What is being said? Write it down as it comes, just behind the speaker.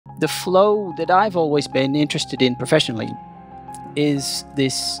the flow that I've always been interested in professionally is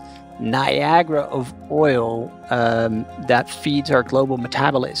this Niagara of oil that feeds our global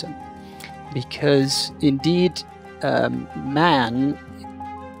metabolism. Because indeed, man,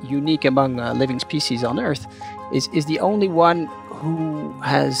 unique among living species on Earth, is the only one who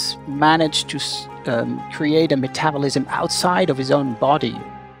has managed to create a metabolism outside of his own body.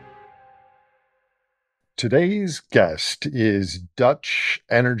 Today's guest is Dutch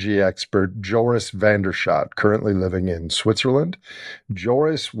energy expert Joris van der Schot, currently living in Switzerland.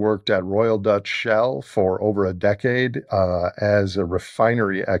 Joris worked at Royal Dutch Shell for over a decade as a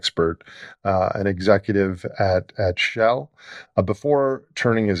refinery expert, an executive at Shell. Before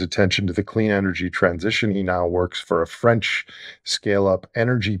turning his attention to the clean energy transition, he now works for a French scale-up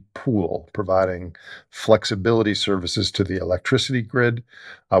energy pool, providing flexibility services to the electricity grid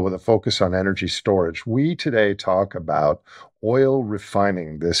with a focus on energy storage. We today talk about oil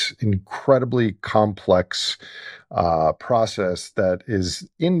refining, this incredibly complex process that is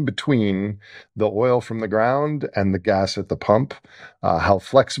in between the oil from the ground and the gas at the pump. How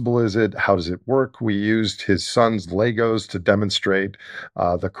flexible is it? How does it work? We used his son's Legos to demonstrate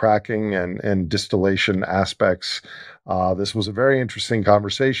the cracking and distillation aspects. This was a very interesting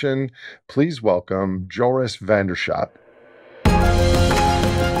conversation. Please welcome Joris van der Schot.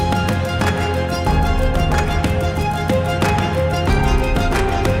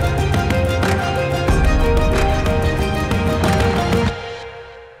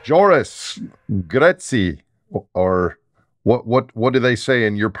 Joris, grazie, or what do they say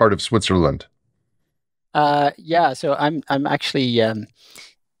in your part of Switzerland? Yeah, so I'm actually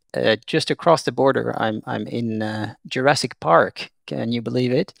just across the border. I'm in Jurassic Park. Can you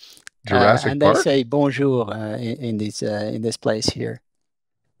believe it? Jurassic and Park? they say bonjour in this place here.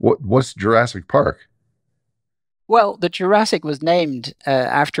 What's Jurassic Park? Well, the Jurassic was named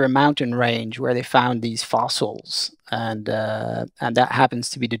after a mountain range where they found these fossils, and that happens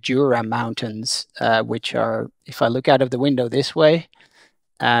to be the Jura Mountains, which are, if I look out of the window this way,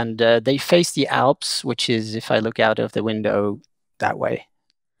 and they face the Alps, which is, if I look out of the window that way.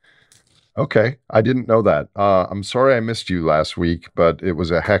 Okay, I didn't know that. I'm sorry I missed you last week, but it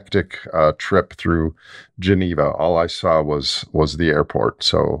was a hectic trip through Geneva. All I saw was the airport,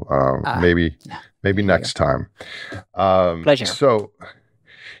 so maybe next time. Pleasure. So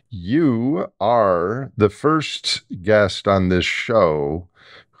you are the first guest on this show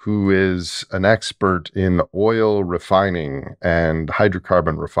who is an expert in oil refining and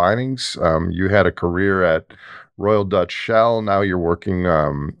hydrocarbon refinings. You had a career at Royal Dutch Shell. Now you're working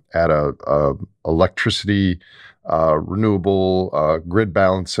at a electricity renewable grid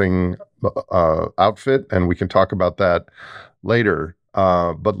balancing outfit, and we can talk about that later.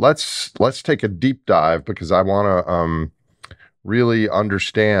 But let's take a deep dive, because I want to really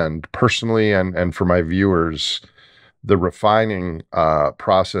understand personally and for my viewers the refining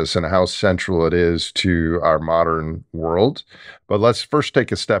process and how central it is to our modern world. But let's first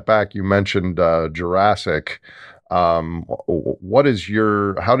take a step back. You mentioned Jurassic. How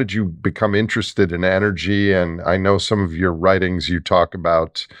did you become interested in energy? And I know some of your writings, you talk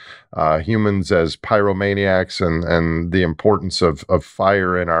about humans as pyromaniacs and the importance of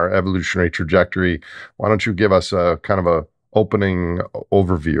fire in our evolutionary trajectory. Why don't you give us a kind of a opening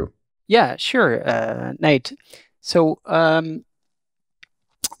overview? Yeah, sure, Nate. So I'm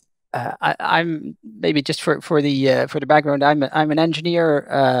maybe just for the background. I'm an engineer.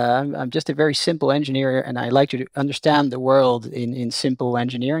 I'm just a very simple engineer, and I like to understand the world in simple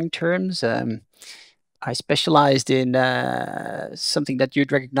engineering terms. I specialized in something that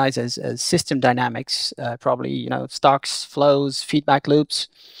you'd recognize as system dynamics, probably stocks, flows, feedback loops,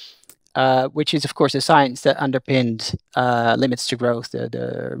 which is of course a science that underpinned limits to growth,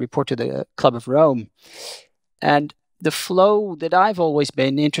 the report to the Club of Rome. And the flow that I've always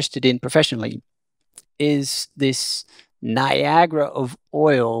been interested in professionally is this Niagara of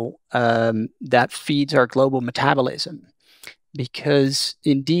oil that feeds our global metabolism. Because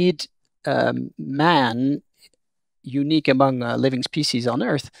indeed, man, unique among living species on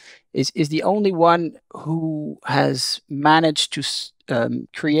Earth, is the only one who has managed to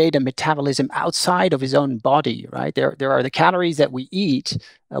create a metabolism outside of his own body, right? There are the calories that we eat,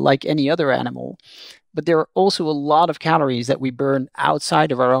 like any other animal, but there are also a lot of calories that we burn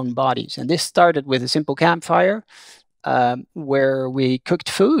outside of our own bodies. And this started with a simple campfire where we cooked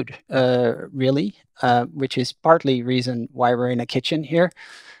food, really, which is partly reason why we're in a kitchen here.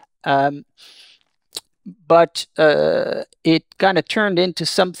 But it kind of turned into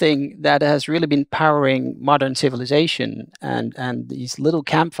something that has really been powering modern civilization, and these little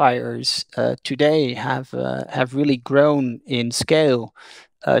campfires today have really grown in scale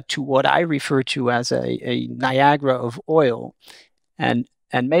to what I refer to as a Niagara of oil. And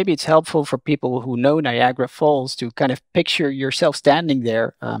maybe it's helpful for people who know Niagara Falls to kind of picture yourself standing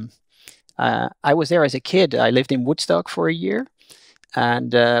there. I was there as a kid. I lived in Woodstock for a year,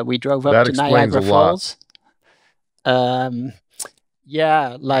 and we drove up That to explains a Niagara lot. Falls.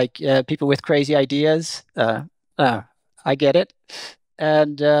 Yeah, like people with crazy ideas. I get it.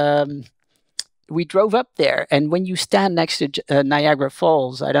 And we drove up there, and when you stand next to Niagara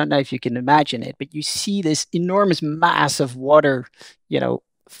Falls, I don't know if you can imagine it, but you see this enormous mass of water,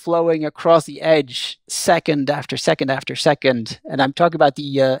 flowing across the edge second after second after second. And I'm talking about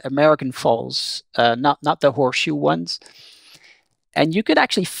the American Falls, not the horseshoe ones. And you could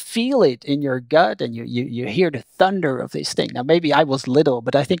actually feel it in your gut, and you hear the thunder of this thing. Now, maybe I was little,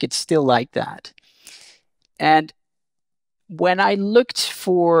 but I think it's still like that. And when I looked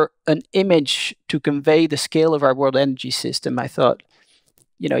for an image to convey the scale of our world energy system, I thought,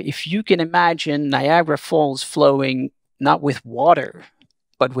 if you can imagine Niagara Falls flowing not with water,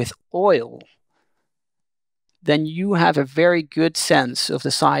 but with oil, then you have a very good sense of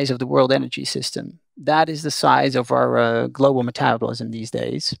the size of the world energy system. That is the size of our global metabolism these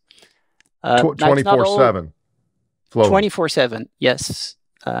days. 24/7 flowing. 24/7, yes.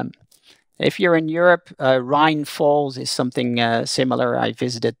 If you're in Europe, Rhine Falls is something similar. I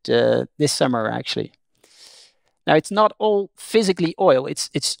visited this summer, actually. Now, it's not all physically oil.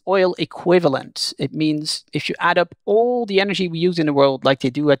 It's oil equivalent. It means if you add up all the energy we use in the world, like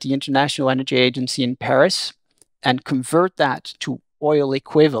they do at the International Energy Agency in Paris, and convert that to oil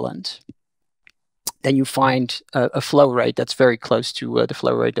equivalent, then you find a flow rate that's very close to the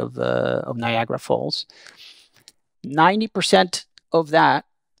flow rate of Niagara Falls. 90% of that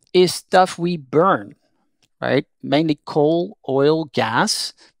is stuff we burn, right? Mainly coal, oil,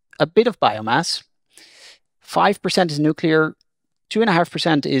 gas, a bit of biomass. 5% is nuclear,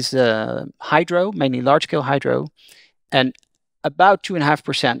 2.5% is hydro, mainly large-scale hydro, and about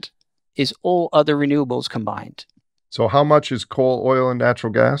 2.5% is all other renewables combined. So how much is coal, oil, and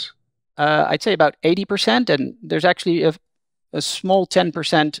natural gas? I'd say about 80%, and there's actually a small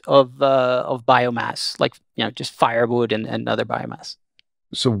 10% of biomass, like just firewood and other biomass.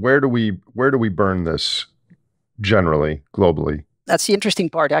 So where do we burn this generally, globally? That's the interesting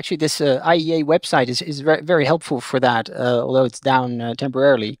part. Actually, this IEA website is very, very helpful for that, although it's down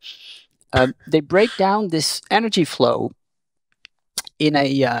temporarily. They break down this energy flow in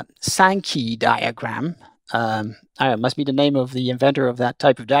a Sankey diagram. It must be the name of the inventor of that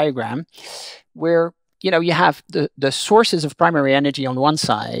type of diagram, where you have the sources of primary energy on one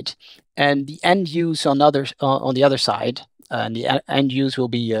side and the end use on the other side. And the end use will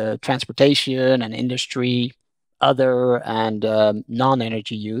be transportation and industry, other and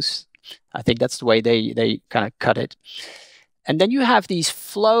non-energy use. I think that's the way they kind of cut it. And then you have these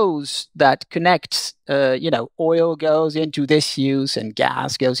flows that connect, oil goes into this use and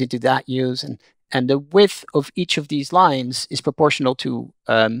gas goes into that use. And the width of each of these lines is proportional to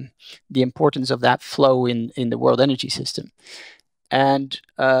the importance of that flow in the world energy system. And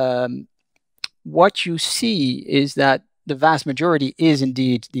what you see is that the vast majority is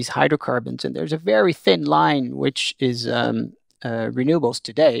indeed these hydrocarbons. And there's a very thin line, which is renewables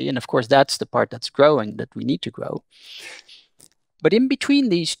today. And of course, that's the part that's growing, that we need to grow. But in between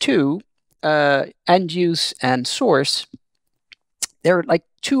these two, end use and source, there are like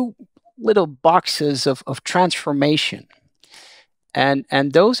two little boxes of transformation.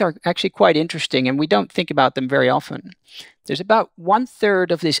 And those are actually quite interesting, and we don't think about them very often. There's about 1/3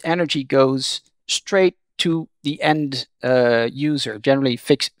 of this energy goes straight to the end user, generally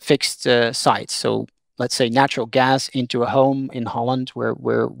fixed sites. So let's say natural gas into a home in Holland,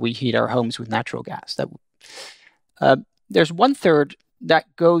 where we heat our homes with natural gas. There's 1/3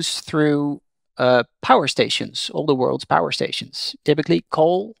 that goes through power stations, all the world's power stations. Typically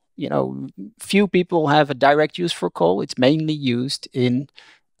coal. Few people have a direct use for coal. It's mainly used in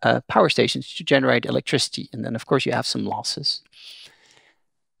power stations to generate electricity. And then, of course, you have some losses.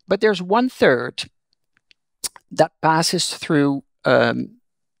 But there's 1/3 that passes through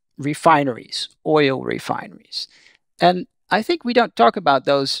refineries, oil refineries. And I think we don't talk about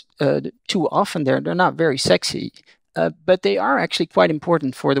those too often. They're not very sexy, but they are actually quite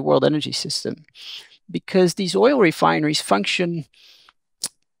important for the world energy system, because these oil refineries function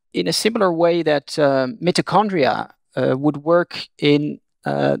in a similar way that mitochondria would work in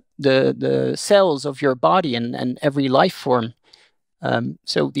the cells of your body and every life form.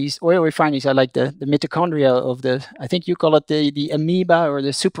 So these oil refineries are like the mitochondria of I think you call it the amoeba or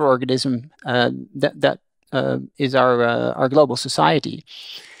the superorganism that is our global society,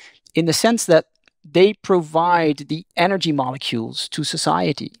 in the sense that they provide the energy molecules to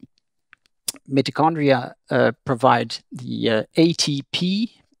society. Mitochondria provide the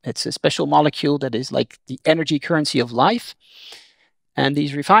ATP. It's a special molecule that is like the energy currency of life. And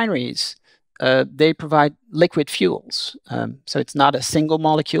these refineries, they provide liquid fuels. So it's not a single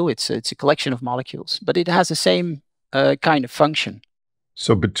molecule, it's a collection of molecules, but it has the same kind of function.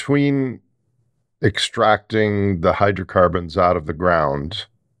 So between extracting the hydrocarbons out of the ground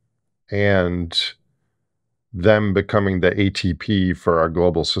and them becoming the ATP for our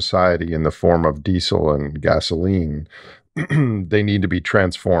global society in the form of diesel and gasoline, they need to be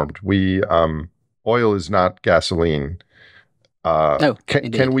transformed. Oil is not gasoline. No, Can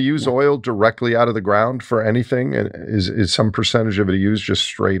indeed. we use Yeah. oil directly out of the ground for anything? And is some percentage of it used just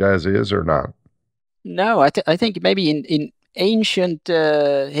straight as is or not? No, I think maybe in ancient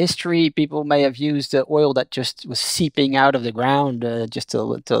history, people may have used oil that just was seeping out of the ground just to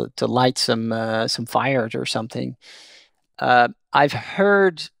light some fires or something. I've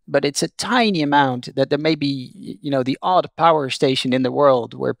heard, but it's a tiny amount, that there may be, the odd power station in the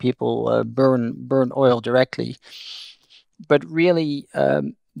world where people burn oil directly. But really,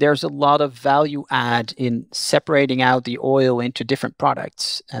 there's a lot of value add in separating out the oil into different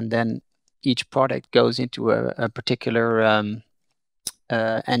products, and then each product goes into a particular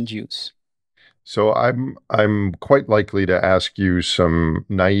end use. So I'm quite likely to ask you some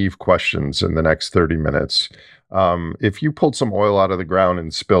naive questions in the next 30 minutes. If you pulled some oil out of the ground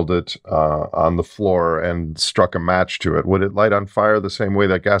and spilled it on the floor and struck a match to it, would it light on fire the same way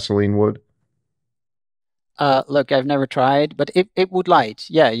that gasoline would? Look, I've never tried, but it would light.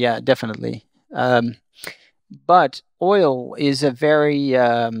 Yeah, definitely. But oil is a very,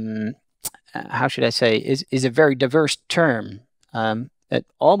 how should I say, is a very diverse term.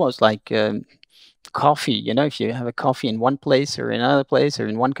 Almost like coffee. If you have a coffee in one place or in another place or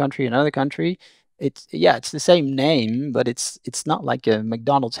in one country, another country, it's the same name, but it's not like a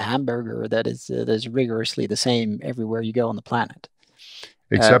McDonald's hamburger that is rigorously the same everywhere you go on the planet.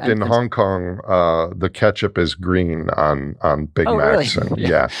 Except And in Hong Kong, the ketchup is green on Big oh, really? Macs, and Yeah.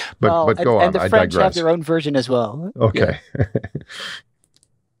 yeah. Well, But go and on. the I French have digress. their own version as well. Yeah. Okay.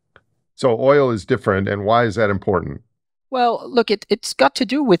 So oil is different, and why is that important? Well, look, it's got to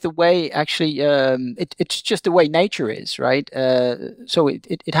do with the way actually it's just the way nature is, right? So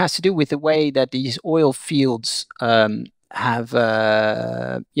it has to do with the way that these oil fields have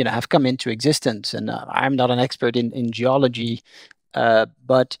come into existence. And I'm not an expert in geology,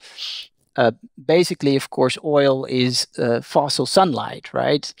 but basically, of course, oil is fossil sunlight,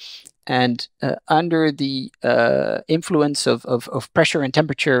 right? And under the influence of pressure and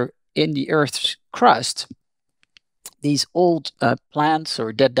temperature in the Earth's crust, these old plants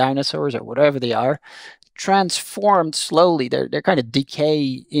or dead dinosaurs or whatever they are transformed slowly. They're kind of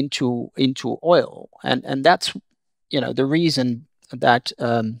decay into oil, and that's the reason that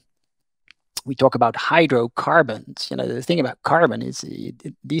we talk about hydrocarbons. The thing about carbon is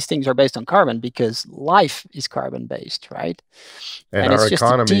these things are based on carbon because life is carbon based, right? And And our it's just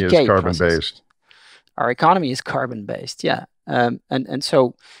a economy is decay carbon process. based. Our economy is carbon based, yeah, and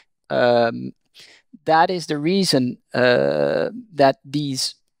so um, that is the reason that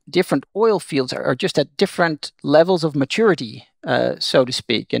these different oil fields are just at different levels of maturity, so to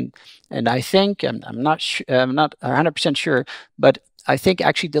speak. And I think I'm not 100% sure, but I think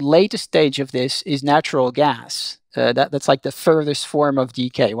actually the latest stage of this is natural gas. That's like the furthest form of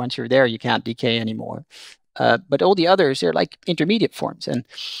decay. Once you're there, you can't decay anymore. But all the others, they're like intermediate forms. And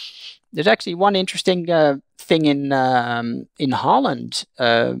there's actually one interesting thing in Holland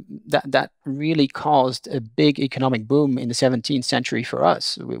that really caused a big economic boom in the 17th century for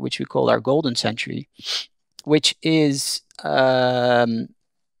us, which we call our golden century, which is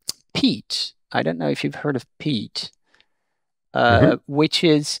peat. I don't know if you've heard of peat, Hmm. which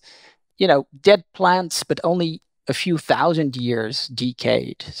is dead plants, but only a few thousand years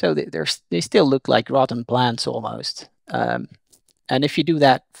decayed. So they still look like rotten plants almost. And if you do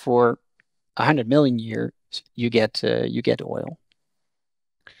that for 100 million years, you get oil.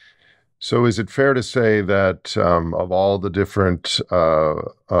 So is it fair to say that of all the different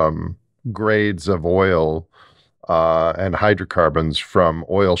grades of oil and hydrocarbons, from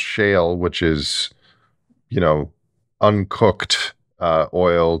oil shale, which is, you know, uncooked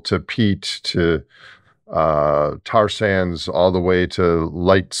oil, to peat, to tar sands, all the way to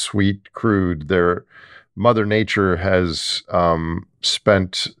light sweet crude, Mother Nature has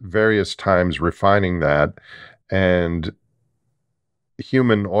spent various times refining that, and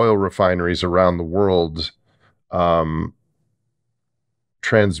human oil refineries around the world um,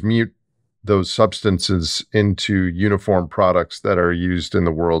 transmute those substances into uniform products that are used in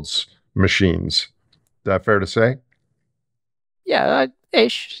the world's machines. Is that fair to say? Yeah,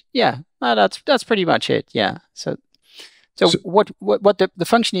 ish. Yeah, that's pretty much it. Yeah. So So, what the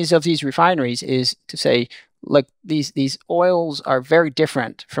function is of these refineries is to say, like these oils are very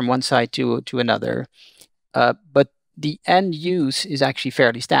different from one side to another, but the end use is actually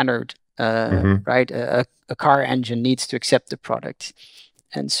fairly standard, mhm. right? A car engine needs to accept the product,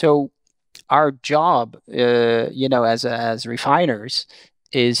 and so our job, as refiners,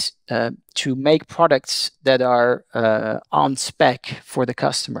 is to make products that are on spec for the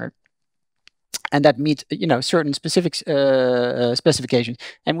customer and that meet certain specific specifications.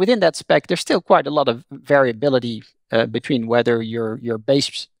 And within that spec, there's still quite a lot of variability between whether your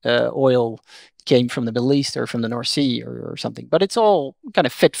base oil came from the Middle East or from the North Sea or something. But it's all kind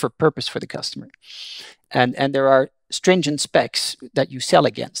of fit for purpose for the customer. And there are stringent specs that you sell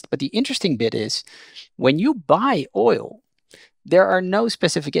against. But the interesting bit is when you buy oil, there are no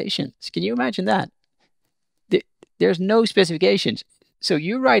specifications. Can you imagine that? There's no specifications. So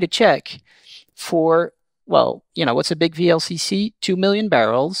you write a check for, well, what's a big VLCC? 2 million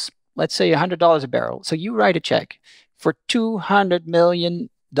barrels, let's say $100 a barrel. So you write a check for $200 million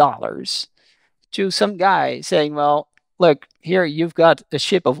to some guy saying, well, look, here you've got a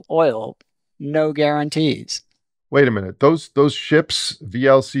ship of oil, no guarantees. Wait a minute. Those ships,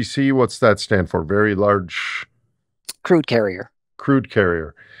 VLCC, what's that stand for? Very large Crude carrier. crude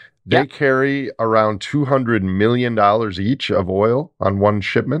carrier. Yeah. They carry around $200 million each of oil on one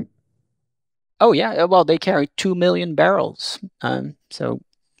shipment. Oh, yeah. Well, they carry 2 million barrels. So,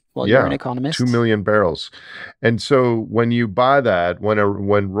 well, you're an Yeah, 2 economist. million barrels. And so when you buy that, when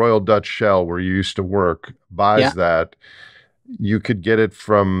Royal Dutch Shell, where you used to work, Yeah. buys that, you could get it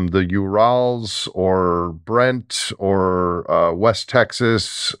from the Urals or Brent or West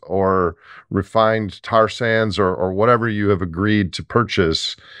Texas or refined tar sands or whatever you have agreed to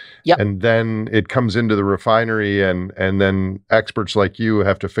purchase. Yeah. And then it comes into the refinery, and then experts like you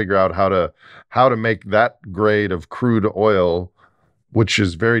have to figure out how to make that grade of crude oil, which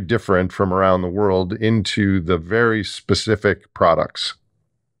is very different from around the world, into the very specific products.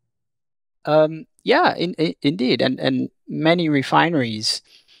 Yeah, indeed. And many refineries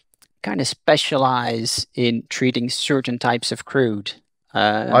kind of specialize in treating certain types of crude.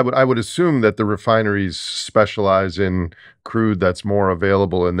 I would assume that the refineries specialize in crude that's more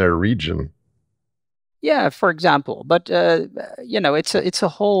available in their region. Yeah, for example, but it's a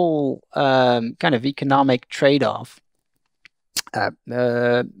whole kind of economic trade-off.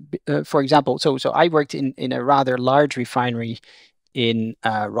 For example, so I worked in a rather large refinery in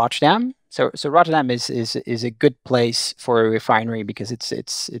Rotterdam. So Rotterdam is a good place for a refinery because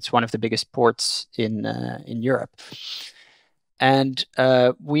it's one of the biggest ports in Europe, and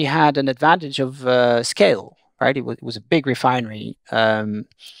we had an advantage of scale, right? It was a big refinery.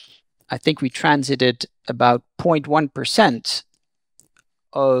 I think we transited about 0.1%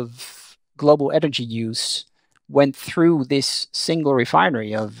 of global energy use went through this single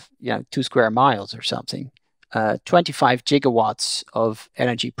refinery of 2 square miles or something. 25 gigawatts of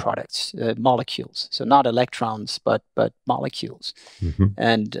energy products, molecules. So not electrons, but molecules. Mhm.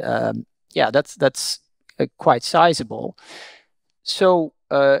 And yeah, that's quite sizable. So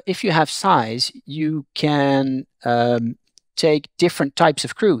if you have size, you can take different types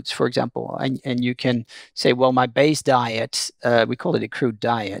of crudes, for example, and you can say, well, my base diet, we call it a crude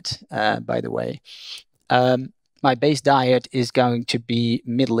diet, by the way. My base diet is going to be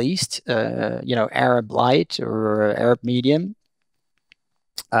Middle East, Arab light or Arab medium.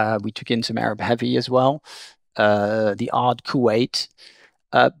 We took in some Arab heavy as well, the odd Kuwait.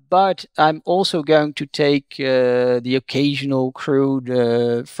 But I'm also going to take the occasional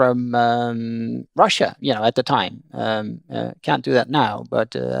crude from Russia, at the time. Can't do that now,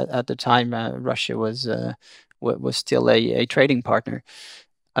 but at the time, Russia was still a trading partner.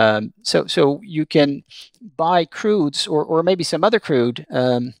 So you can buy crudes or maybe some other crude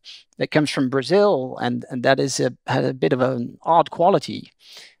that comes from Brazil, and that has a bit of an odd quality,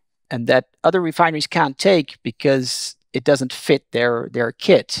 and that other refineries can't take because it doesn't fit their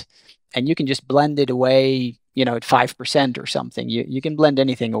kit, and you can just blend it away, at 5% or something. You can blend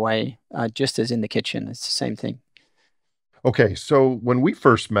anything away, just as in the kitchen. It's the same thing. Okay, so when we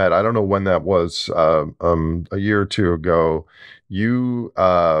first met, I don't know when that was, a year or two ago, you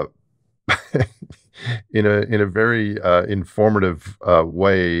in a very informative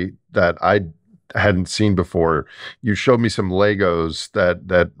way that I hadn't seen before, you showed me some Legos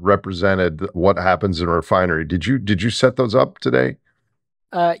that represented what happens in a refinery. Did you set those up today?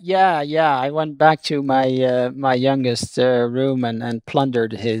 Yeah. I went back to my youngest room and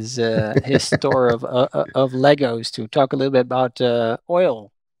plundered his store of Legos to talk a little bit about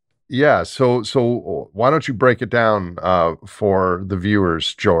oil. Yeah, so why don't you break it down for the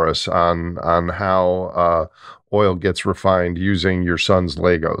viewers, Joris, on how oil gets refined using your son's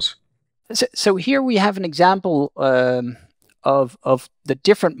Legos? So here we have an example of the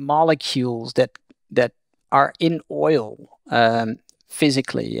different molecules that are in oil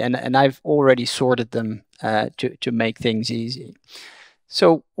physically, and I've already sorted them to make things easy.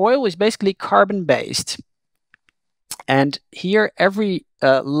 So oil is basically carbon based, and here every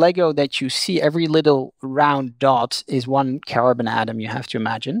Lego that you see, every little round dot is one carbon atom. You have to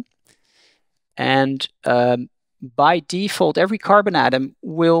imagine, and by default, every carbon atom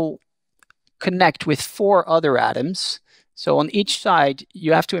will connect with 4 other atoms. So on each side,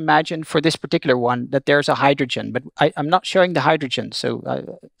 you have to imagine for this particular one that there's a hydrogen, but I'm not showing the hydrogen. So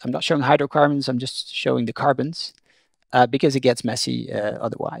I'm not showing hydrocarbons, I'm just showing the carbons because it gets messy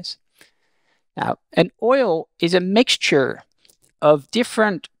otherwise. Now, an oil is a mixture of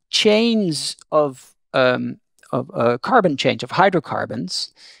different chains of carbon chains, of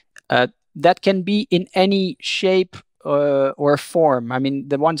hydrocarbons, that can be in any shape or form. I mean,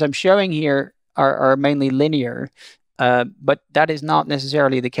 the ones I'm showing here are mainly linear, but that is not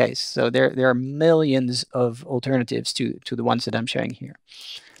necessarily the case. So there are millions of alternatives to the ones that I'm showing here.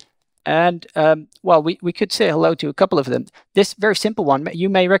 And well, we could say hello to a couple of them. This very simple one, you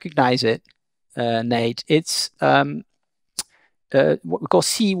may recognize it, Nate. It's what we call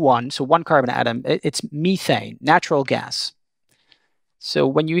C1, so one carbon atom. It's methane, natural gas. So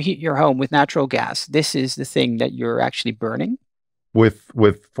when you heat your home with natural gas, this is the thing that you're actually burning. With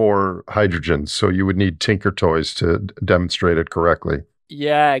 4 hydrogens, so you would need Tinker Toys to demonstrate it correctly.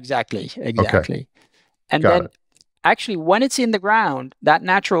 Yeah, exactly. Okay, And got then it. actually, when it's in the ground, that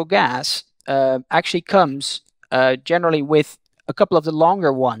natural gas actually comes generally with a couple of the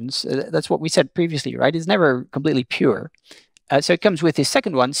longer ones. That's what we said previously, right? It's never completely pure. So it comes with the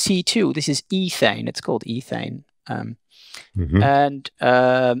second one, C2. This is ethane. It's called ethane. And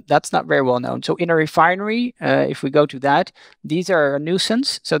that's not very well known. So in a refinery, if we go to that, these are a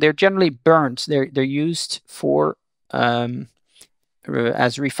nuisance. So they're generally burned. They're used for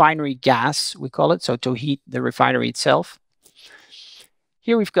as refinery gas, we call it. So to heat the refinery itself.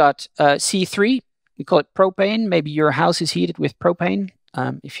 Here we've got C3. We call it propane. Maybe your house is heated with propane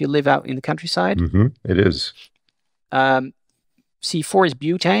if you live out in the countryside. It is. C4 is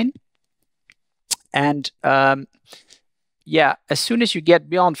butane. And yeah, as soon as you get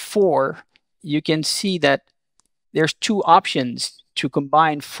beyond 4, you can see that there's 2 options to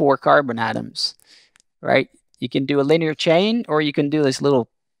combine 4 carbon atoms, right? You can do a linear chain, or you can do this little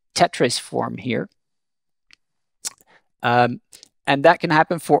Tetris form here. And that can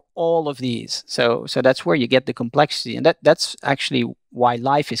happen for all of these. So that's where you get the complexity. And that's actually why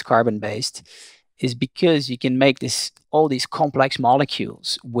life is carbon-based, is because you can make all these complex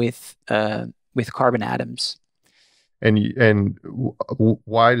molecules with carbon atoms. And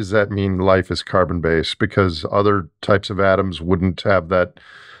why does that mean life is carbon-based? Because other types of atoms wouldn't have that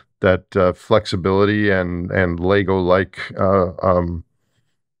flexibility and Lego-like.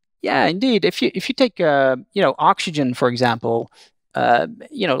 Yeah, indeed. If you take oxygen, for example,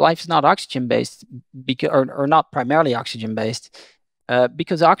 life is not oxygen-based because or not primarily oxygen-based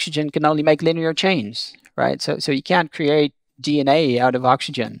because oxygen can only make linear chains, right? So you can't create DNA out of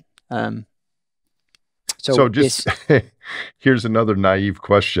oxygen. So just here's another naive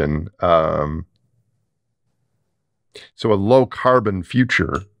question. So a low carbon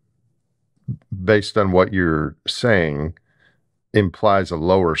future, based on what you're saying, implies a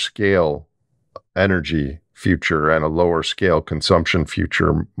lower scale energy future and a lower scale consumption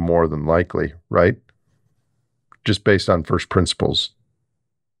future, more than likely, right? Just based on first principles.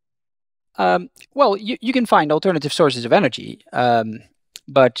 Well, you can find alternative sources of energy.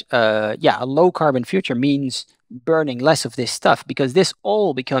 But yeah, a low carbon future means burning less of this stuff because this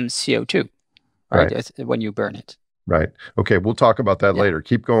all becomes CO2, right? When you burn it. Right. Okay, we'll talk about that later.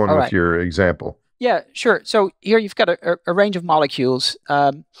 Keep going with your example. Yeah, sure. So here you've got a range of molecules,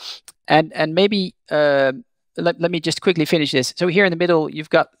 and maybe let me just quickly finish this. So here in the middle, you've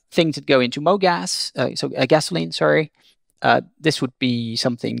got things that go into MoGas, so gasoline. Sorry, this would be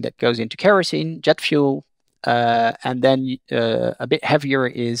something that goes into kerosene, jet fuel. And then a bit heavier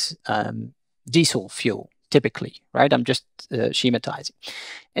is diesel fuel, typically, right? I'm just schematizing.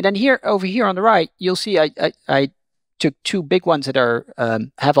 And then over here on the right, you'll see I took 2 big ones that are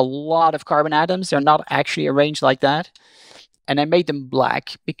have a lot of carbon atoms. They're not actually arranged like that. And I made them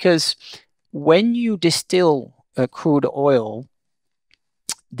black because when you distill crude oil,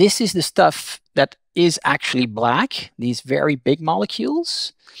 this is the stuff that is actually black, these very big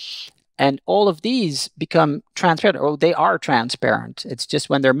molecules. And all of these become transparent, or they are transparent. It's just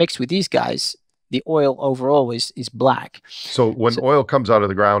when they're mixed with these guys, the oil overall is black. So when oil comes out of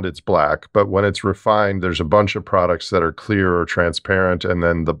the ground, it's black, but when it's refined, there's a bunch of products that are clear or transparent, and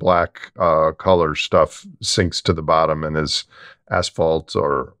then the black color stuff sinks to the bottom and is asphalt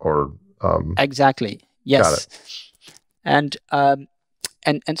or exactly. Yes. Got it.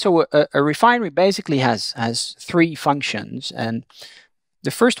 And so a refinery basically has three functions, and the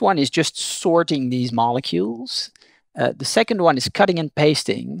first one is just sorting these molecules. The second one is cutting and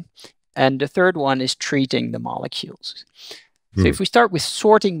pasting. And the third one is treating the molecules. So if we start with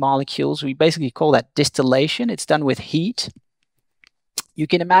sorting molecules, we basically call that distillation. It's done with heat. You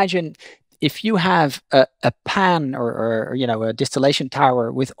can imagine if you have a pan or a distillation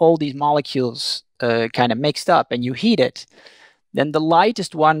tower with all these molecules kind of mixed up, and you heat it, then the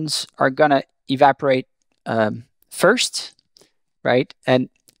lightest ones are going to evaporate first, right? And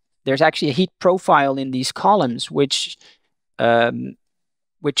there's actually a heat profile in these columns, which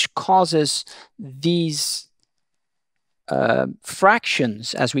causes these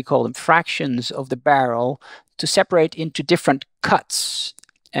fractions, as we call them, fractions of the barrel, to separate into different cuts.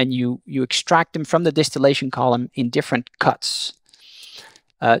 And you extract them from the distillation column in different cuts.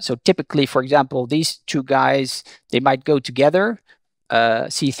 So typically, for example, these two guys, they might go together,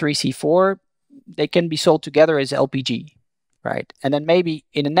 C3, C4. They can be sold together as LPG, right? And then maybe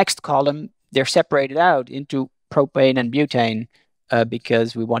in the next column, they're separated out into propane and butane,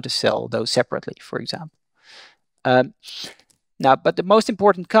 because we want to sell those separately, for example. Now, but the most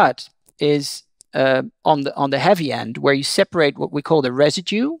important cut is on the heavy end, where you separate what we call the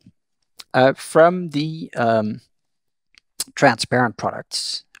residue from the transparent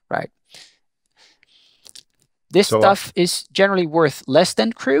products, right? This stuff is generally worth less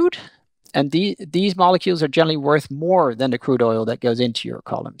than crude, and these molecules are generally worth more than the crude oil that goes into your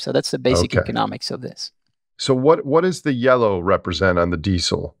column. So that's the basic economics of this. So what does the yellow represent on the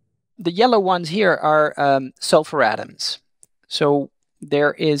diesel? The yellow ones here are sulfur atoms. So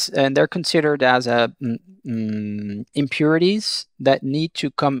they're considered as impurities that need to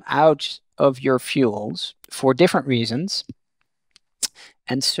come out of your fuels for different reasons.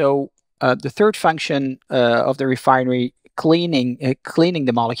 And so the third function of the refinery, cleaning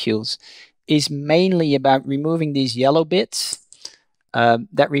the molecules, is mainly about removing these yellow bits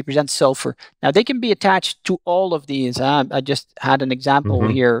that represent sulfur. Now, they can be attached to all of these. I just had an example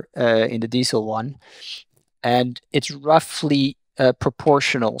here in the diesel one, and it's roughly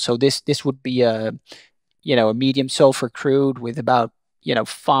proportional. So this would be a medium sulfur crude with about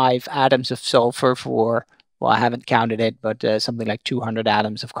 5 atoms of sulfur for, well, I haven't counted it, but something like 200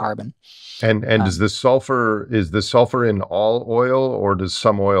 atoms of carbon. And is the sulfur in all oil, or does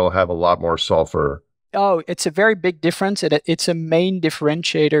some oil have a lot more sulfur? Oh, it's a very big difference. It's a main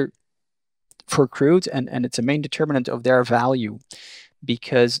differentiator for crudes, and it's a main determinant of their value,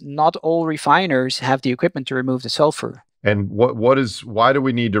 because not all refiners have the equipment to remove the sulfur. And why do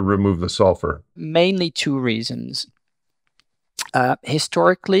we need to remove the sulfur? Mainly two reasons.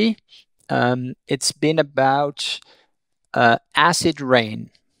 Historically, it's been about acid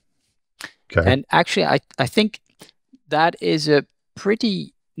rain. Okay. And actually, I think that is a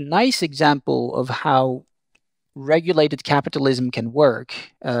pretty nice example of how regulated capitalism can work.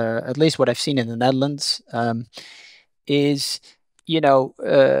 At least what I've seen in the Netherlands is, your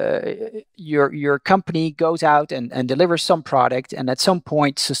company goes out and delivers some product, and at some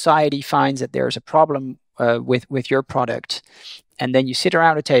point society finds that there's a problem with your product, and then you sit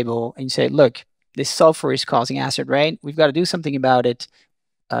around a table and you say, look, this sulfur is causing acid rain. We've got to do something about it.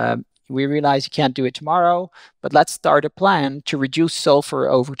 We realize you can't do it tomorrow, but let's start a plan to reduce sulfur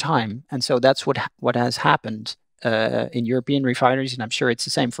over time. And so that's what has happened in European refineries, and I'm sure it's the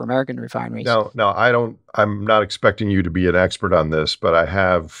same for American refineries. No, I'm not expecting you to be an expert on this, but I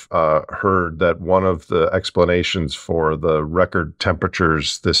have heard that one of the explanations for the record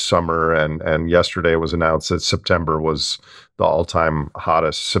temperatures this summer, and yesterday was announced that September was the all-time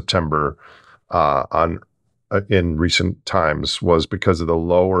hottest September in recent times, was because of the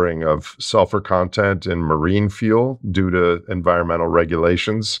lowering of sulfur content in marine fuel due to environmental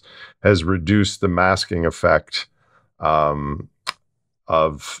regulations, has reduced the masking effect of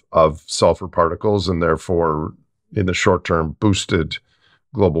sulfur particles, and therefore, in the short term, boosted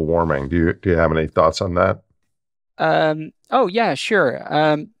global warming. Do you have any thoughts on that? Oh yeah,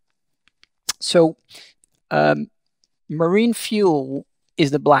 sure. So marine fuel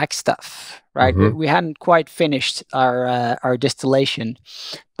is the black stuff, right? We hadn't quite finished our distillation,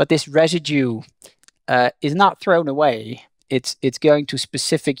 but this residue is not thrown away. It's going to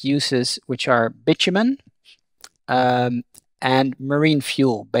specific uses, which are bitumen, and marine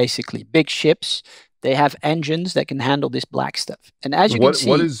fuel, basically. Big ships, they have engines that can handle this black stuff. And as you can see,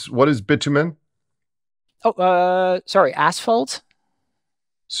 what is bitumen? sorry, asphalt.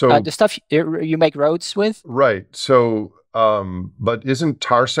 So The stuff you make roads with. right. So but isn't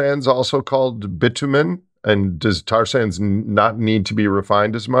tar sands also called bitumen? And does tar sands not need to be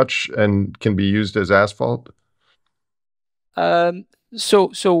refined as much and can be used as asphalt? Um,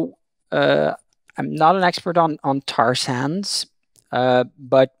 so I'm not an expert on tar sands,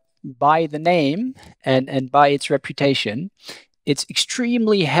 but by the name and by its reputation, it's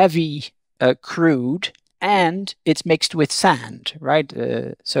extremely heavy crude, and it's mixed with sand, right?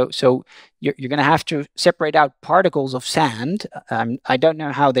 So you're going to have to separate out particles of sand. I don't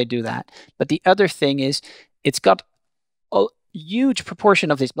know how they do that. But the other thing is, it's got a huge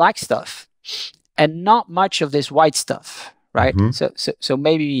proportion of this black stuff and not much of this white stuff, right? Mm-hmm. So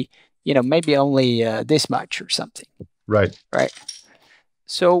maybe, maybe only this much or something. Right. Right.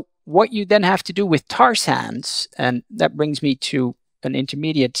 So what you then have to do with tar sands, and that brings me to an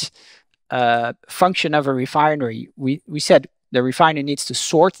intermediate function of a refinery. We said the refinery needs to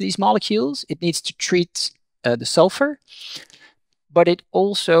sort these molecules. It needs to treat the sulfur, but it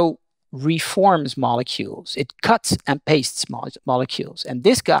also reforms molecules. It cuts and pastes molecules. And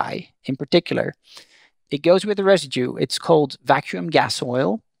this guy in particular, it goes with the residue. It's called vacuum gas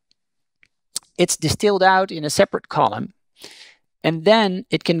oil. It's distilled out in a separate column. And then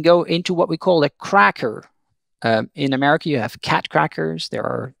it can go into what we call a cracker. In America, you have cat crackers. There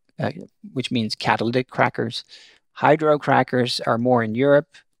are, which means catalytic crackers. Hydro crackers are more in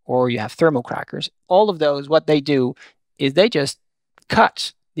Europe, or you have thermal crackers. All of those, what they do is they just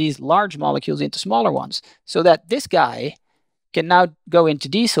cut these large molecules into smaller ones, so that this guy can now go into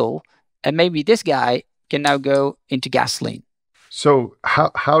diesel, and maybe this guy can now go into gasoline. So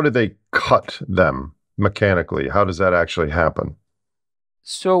how do they cut them mechanically? How does that actually happen?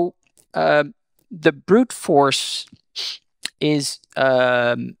 So the brute force is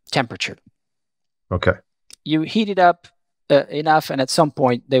temperature. Okay. You heat it up enough, and at some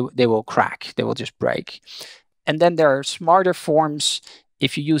point they will crack. They will just break. And then there are smarter forms.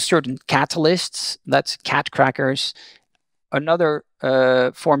 If you use certain catalysts, that's cat crackers. Another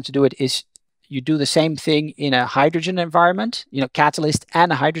form to do it is you do the same thing in a hydrogen environment, catalyst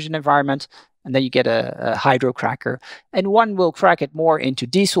and a hydrogen environment, and then you get a hydro cracker. And one will crack it more into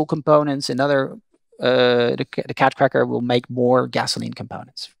diesel components. Another, the cat cracker will make more gasoline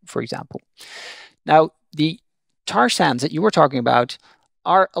components, for example. Now, the tar sands that you were talking about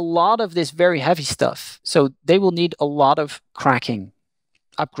are a lot of this very heavy stuff. So they will need a lot of cracking,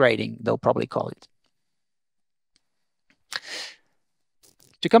 upgrading, they'll probably call it.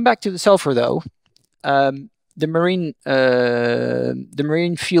 To come back to the sulfur, though, the marine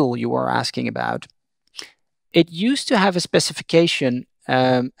fuel you were asking about, it used to have a specification,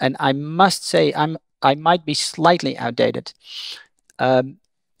 and I must say I might be slightly outdated,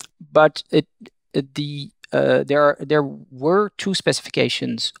 but there were two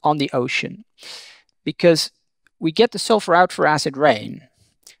specifications on the ocean, because we get the sulfur out for acid rain,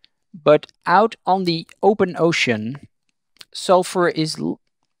 but out on the open ocean, sulfur is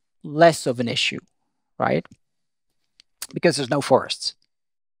less of an issue, right? Because there's no forests.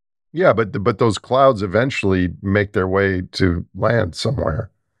 Yeah, but those clouds eventually make their way to land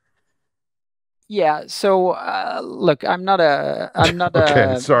somewhere. Yeah. So look, I'm not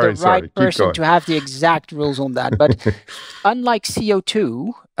Okay, sorry, the right keep person going. to have the exact rules on that. But unlike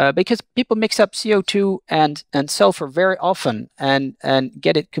CO2, because people mix up CO2 and sulfur very often and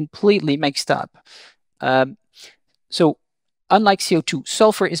get it completely mixed up. So unlike CO2,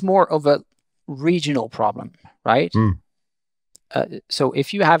 sulfur is more of a regional problem, right? So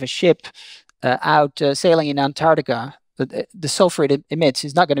if you have a ship out sailing in Antarctica, the sulfur it emits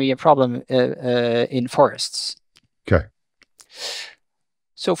is not going to be a problem in forests. Okay.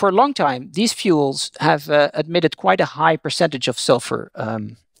 So for a long time, these fuels have emitted quite a high percentage of sulfur. I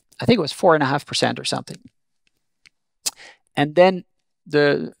think it was 4.5% or something. And then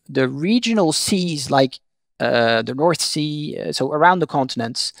the regional seas, like the North Sea, so around the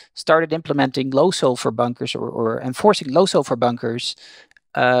continents, started implementing low sulfur bunkers or enforcing low sulfur bunkers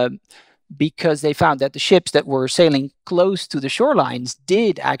because they found that the ships that were sailing close to the shorelines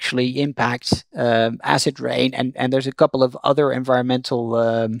did actually impact acid rain, and there's a couple of other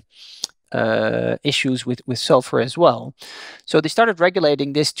environmental issues with sulfur as well. So they started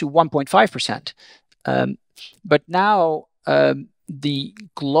regulating this to 1.5%. But now the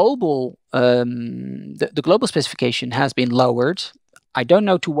global the global specification has been lowered. I don't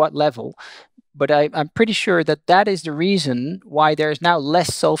know to what level, But I'm pretty sure that that is the reason why there is now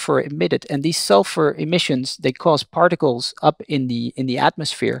less sulfur emitted. And these sulfur emissions, they cause particles up in the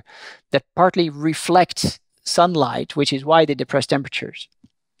atmosphere that partly reflect sunlight, which is why they depress temperatures.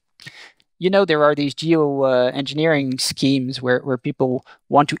 You know, there are these geoengineering schemes where people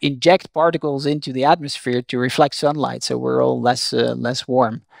want to inject particles into the atmosphere to reflect sunlight, so we're all less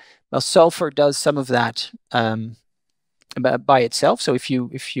warm. Well, sulfur does some of that by itself. So if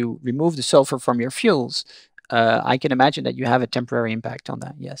you remove the sulfur from your fuels, I can imagine that you have a temporary impact on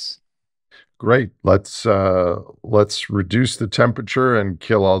that. Yes. Great. Let's reduce the temperature and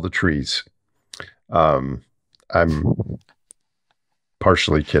kill all the trees. Um, I'm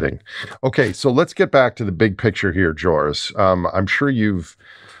partially kidding. Okay, so let's get back to the big picture here, Joris. I'm sure you've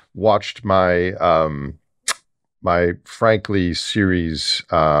watched my Frankly series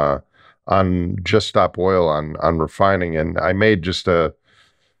on Just Stop Oil on refining, and I made just a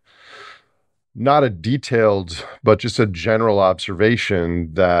not a detailed, but just a general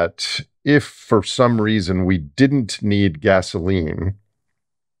observation that if for some reason we didn't need gasoline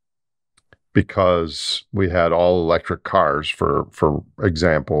because we had all electric cars, for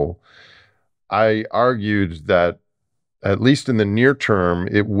example, I argued that at least in the near term,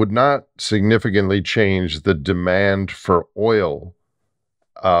 it would not significantly change the demand for oil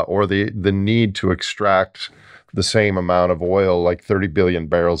or the need to extract the same amount of oil, like 30 billion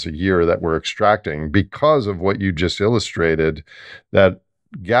barrels a year that we're extracting, because of what you just illustrated, that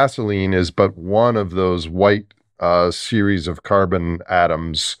gasoline is but one of those white series of carbon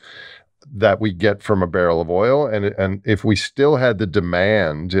atoms that we get from a barrel of oil. And if we still had the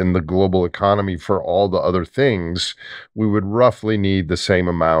demand in the global economy for all the other things, we would roughly need the same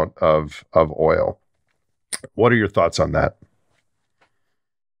amount of oil. What are your thoughts on that?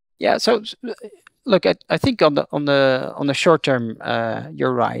 Yeah. So look, I think on the short term,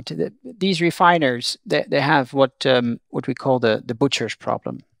 you're right. These refiners, they have what we call the butcher's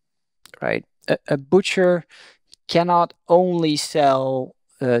problem, right? A butcher cannot only sell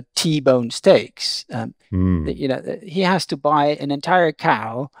T-bone steaks. Hmm. He has to buy an entire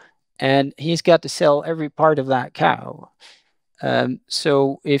cow, and he's got to sell every part of that cow.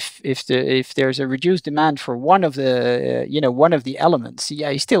 So if there's a reduced demand for one of the one of the elements,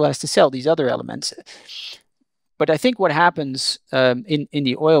 yeah, he still has to sell these other elements. But I think what happens in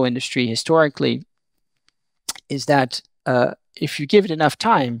the oil industry historically is that if you give it enough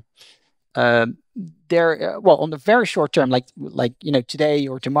time, um, well, on the very short term, like today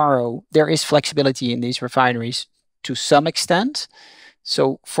or tomorrow, there is flexibility in these refineries to some extent.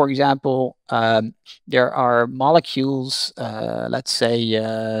 So, for example, there are molecules, let's say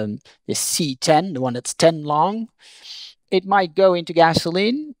the C10, the one that's 10 long. It might go into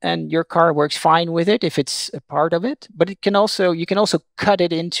gasoline, and your car works fine with it if it's a part of it. But you can also cut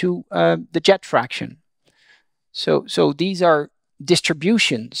it into the jet fraction. So these are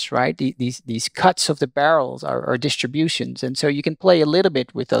distributions, right? These cuts of the barrels are distributions, and so you can play a little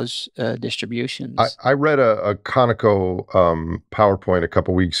bit with those distributions. I read a Conoco PowerPoint a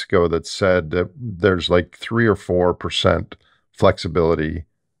couple weeks ago that said that there's like 3 or 4% flexibility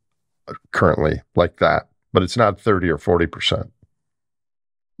currently, like that, but it's not 30 or 40%.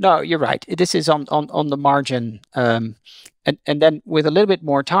 No, you're right. This is on the margin, and then with a little bit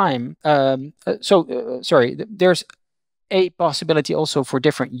more time. Sorry, there's a possibility also for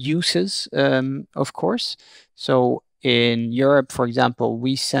different uses, of course. So in Europe, for example,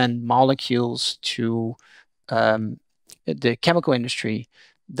 we send molecules to the chemical industry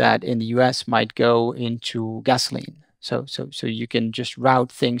that in the US might go into gasoline. So you can just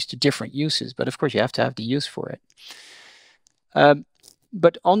route things to different uses, but of course you have to have the use for it.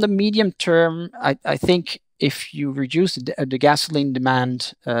 But on the medium term, I think if you reduce the gasoline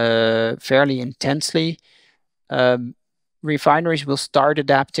demand fairly intensely, refineries will start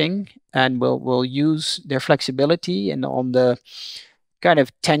adapting and will use their flexibility. And on the kind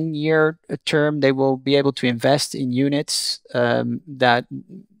of 10-year term, they will be able to invest in units that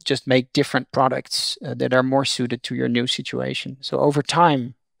just make different products that are more suited to your new situation. So over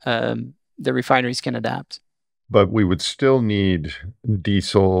time, the refineries can adapt. But we would still need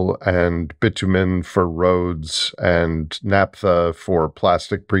diesel and bitumen for roads and naphtha for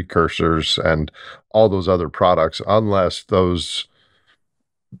plastic precursors and all those other products, unless those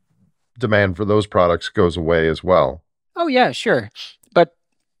demand for those products goes away as well. Oh yeah, sure. But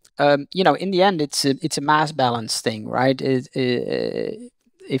in the end, it's a mass balance thing, right?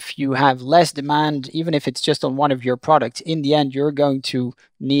 If you have less demand, even if it's just on one of your products, in the end, you're going to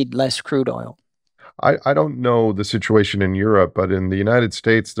need less crude oil. I don't know the situation in Europe, but in the United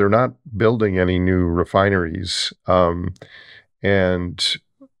States, they're not building any new refineries. And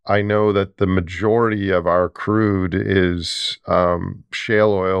I know that the majority of our crude is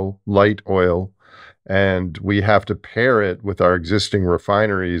shale oil, light oil, and we have to pair it with our existing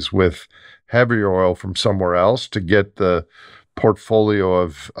refineries with heavier oil from somewhere else to get the portfolio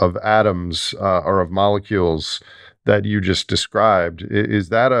of atoms or of molecules that you just described. Is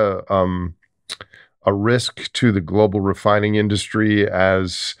that a risk to the global refining industry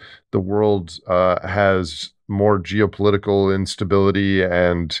as the world has more geopolitical instability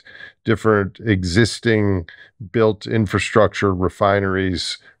and different existing built infrastructure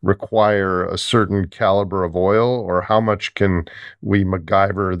refineries require a certain caliber of oil? Or how much can we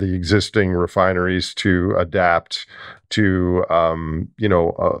MacGyver the existing refineries to adapt to, a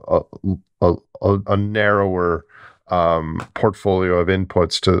narrower portfolio of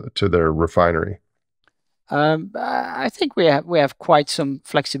inputs to their refinery? I think we have quite some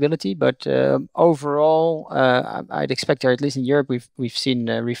flexibility, but overall, I'd expect there, at least in Europe, we've seen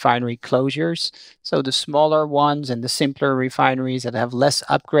refinery closures. So the smaller ones and the simpler refineries that have less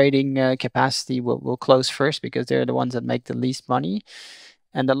upgrading capacity will close first because they're the ones that make the least money,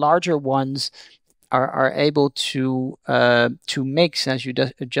 and the larger ones are able to mix, as you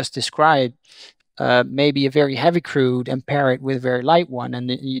just described, maybe a very heavy crude and pair it with a very light one,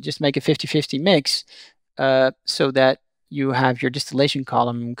 and you just make a 50-50 mix, so that you have your distillation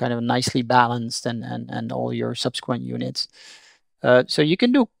column kind of nicely balanced, and all your subsequent units. So you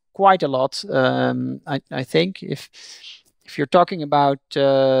can do quite a lot. I think if you're talking about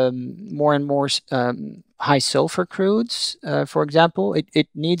more and more high sulfur crudes, for example, it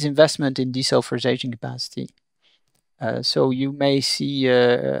needs investment in desulfurization capacity. So you may see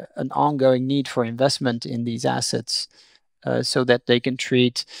an ongoing need for investment in these assets, so that they can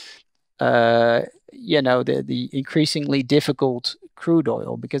treat the increasingly difficult crude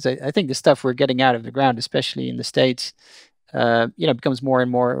oil, because I think the stuff we're getting out of the ground, especially in the States, becomes more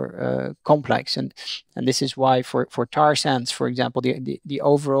and more complex, and this is why for tar sands, for example, the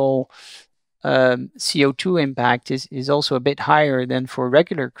overall CO2 impact is also a bit higher than for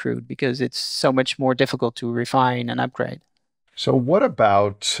regular crude because it's so much more difficult to refine and upgrade. So, what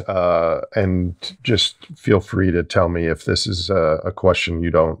about, and just feel free to tell me if this is a question you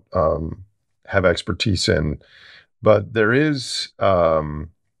don't have expertise in, but there is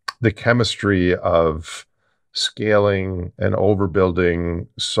the chemistry of scaling and overbuilding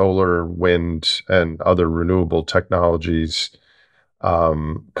solar, wind, and other renewable technologies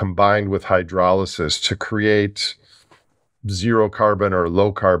combined with hydrolysis to create zero carbon or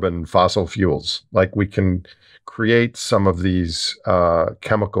low carbon fossil fuels. Like we can create some of these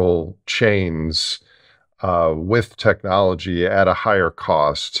chemical chains with technology at a higher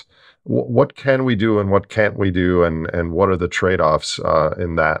cost. What can we do and what can't we do, and what are the trade-offs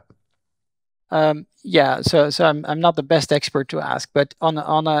in that? Yeah, so I'm not the best expert to ask, but on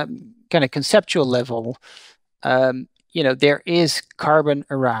a kind of conceptual level, there is carbon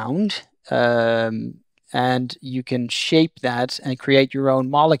around, and you can shape that and create your own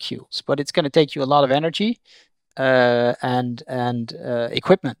molecules, but it's going to take you a lot of energy and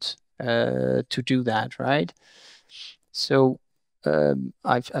equipment to do that, right? So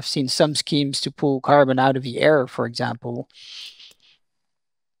I've seen some schemes to pull carbon out of the air, for example.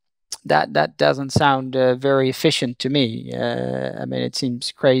 That doesn't sound very efficient to me. I mean, it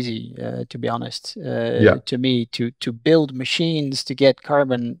seems crazy, to be honest, Yeah. to me, to build machines to get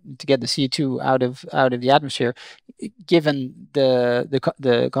carbon, to get the CO2 out of the atmosphere, given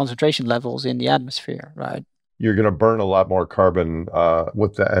the concentration levels in the atmosphere, right? You're going to burn a lot more carbon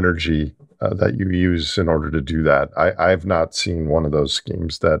with the energy that you use in order to do that. I've not seen one of those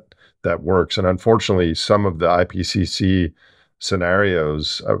schemes that works, and unfortunately, some of the IPCC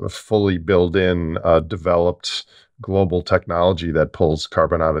scenarios fully build in developed global technology that pulls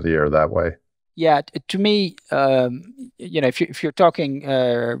carbon out of the air that way. Yeah, to me, if you're talking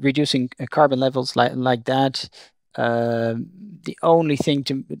reducing carbon levels like that, the only thing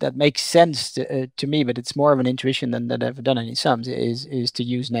that makes sense to me, but it's more of an intuition than that I've done any sums, is to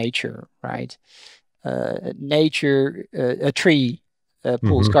use nature, right? Nature, a tree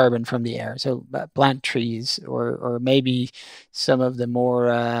pulls Hmm. carbon from the air, so plant trees, or maybe some of the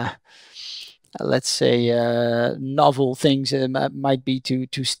more let's say novel things might be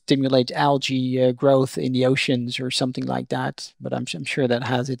to stimulate algae growth in the oceans or something like that. But I'm sure that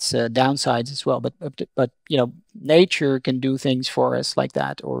has its downsides as well. But nature can do things for us like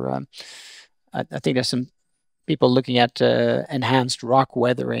that. Or I think there's some people looking at enhanced rock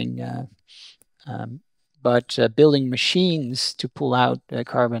weathering. But building machines to pull out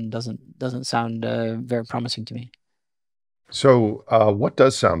carbon doesn't sound very promising to me. So, what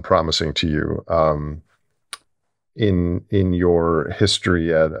does sound promising to you? in your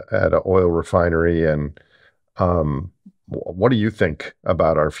history at an oil refinery, and what do you think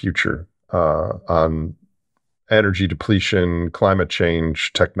about our future on energy depletion, climate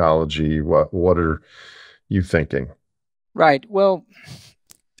change, technology? What are you thinking? Right. Well,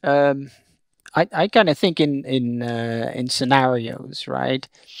 um, I kind of think in scenarios, right?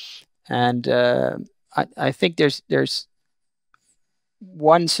 And I think there's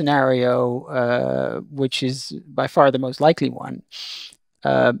one scenario which is by far the most likely one,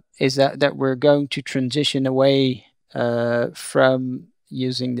 is that we're going to transition away from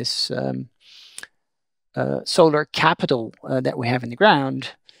using this solar capital that we have in the ground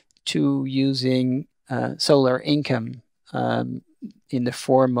to using solar income in the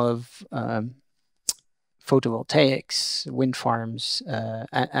form of photovoltaics, wind farms,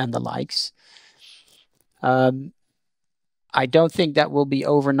 and the likes. I don't think that will be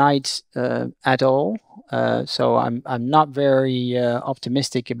overnight at all. So I'm not very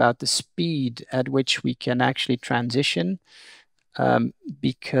optimistic about the speed at which we can actually transition,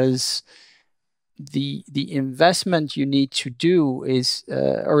 because the investment you need to do is,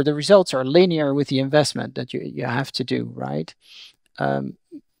 or the results are linear with the investment that you have to do, right?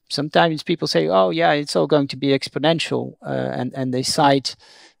 Sometimes people say, "Oh, yeah, it's all going to be exponential," and they cite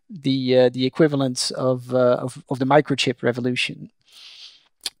the equivalence of the microchip revolution.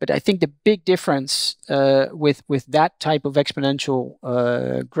 But I think the big difference with that type of exponential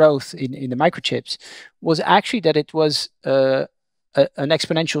growth in the microchips was actually that it was an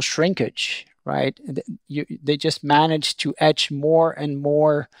exponential shrinkage, right? They just managed to etch more and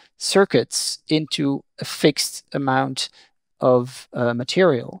more circuits into a fixed amount of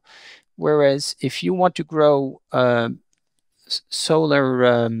material. Whereas if you want to grow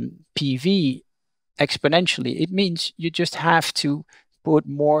solar PV exponentially, it means you just have to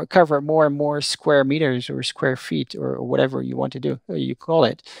cover more and more square meters or square feet or whatever you want to do, you call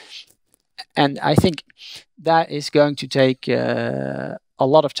it. And I think that is going to take a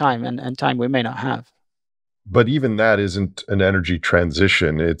lot of time, and time we may not have. But even that isn't an energy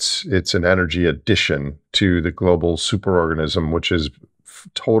transition. It's an energy addition to the global superorganism, which is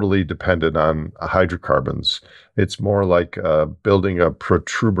totally dependent on hydrocarbons. It's more like building a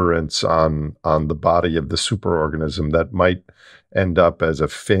protuberance on the body of the superorganism that might end up as a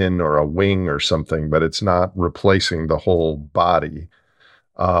fin or a wing or something, but it's not replacing the whole body.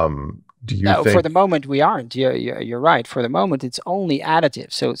 Do you No, for think? the moment we aren't. You're right. For the moment, it's only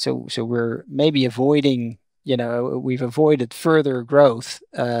additive. So we're maybe avoiding. We've avoided further growth,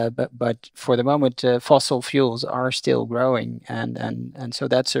 but for the moment, fossil fuels are still growing, and so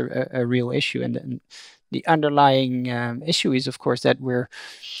that's a real issue. And the underlying issue is, of course, that we're,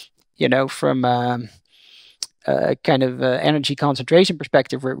 from kind of energy concentration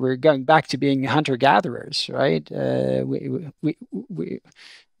perspective, we're going back to being hunter gatherers, right?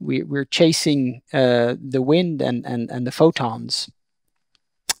 We're chasing the wind and the photons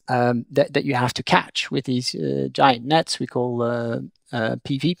that you have to catch with these giant nets we call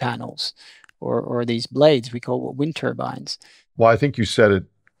PV panels, or these blades we call wind turbines. Well, I think you said it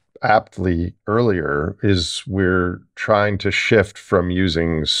aptly earlier, is we're trying to shift from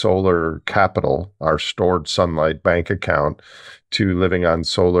using solar capital, our stored sunlight bank account, to living on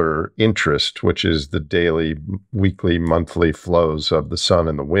solar interest, which is the daily, weekly, monthly flows of the sun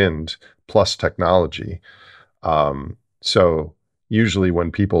and the wind plus technology. So usually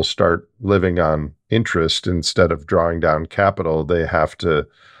when people start living on interest instead of drawing down capital, they have to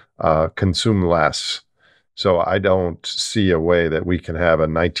consume less. So I don't see a way that we can have a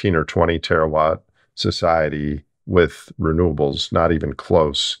 19 or 20 terawatt society with renewables, not even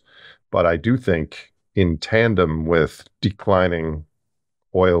close. But I do think in tandem with declining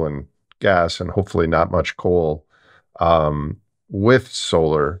oil and gas and hopefully not much coal, with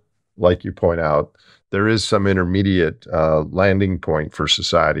solar, like you point out, there is some intermediate landing point for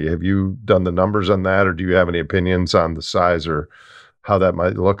society. Have you done the numbers on that, or do you have any opinions on the size or how that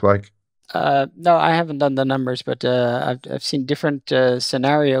might look like? No, I haven't done the numbers, but I've seen different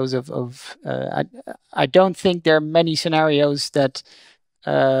scenarios I don't think there are many scenarios that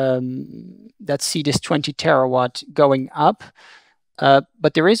see this 20 terawatt going up,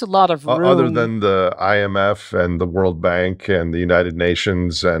 but there is a lot of Other room. than the IMF and the World Bank and the United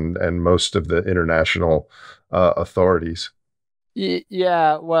Nations and most of the international authorities.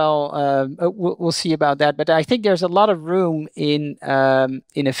 Yeah, well, we'll see about that. But I think there's a lot of room in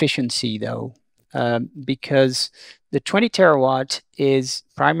efficiency, though, because the 20 terawatt is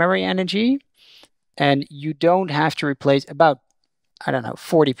primary energy, and you don't have to replace about, I don't know,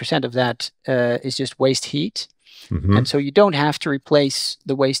 40% of that is just waste heat. Mm-hmm. And so you don't have to replace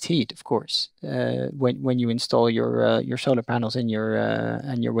the waste heat, of course, when you install your solar panels and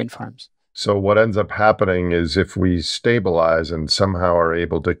your wind farms. So what ends up happening is if we stabilize and somehow are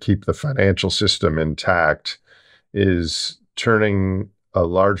able to keep the financial system intact, is turning a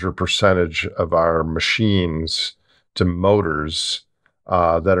larger percentage of our machines to motors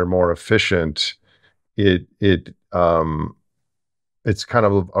that are more efficient. It's kind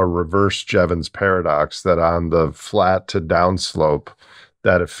of a reverse Jevons paradox that on the flat to downslope,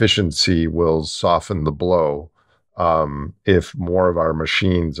 that efficiency will soften the blow if more of our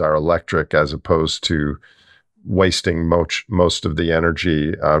machines are electric as opposed to wasting most of the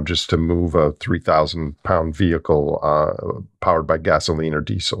energy just to move a 3,000-pound vehicle powered by gasoline or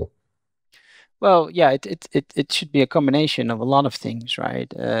diesel. Well, yeah, it should be a combination of a lot of things,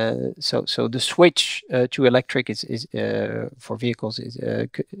 right? So the switch to electric is for vehicles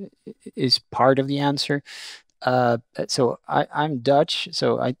is part of the answer. So I'm Dutch,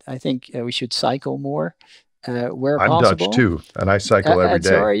 so I think we should cycle more where I'm Dutch possible. too, and I cycle every And so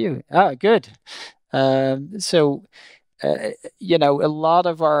day. are you. Ah, good. So a lot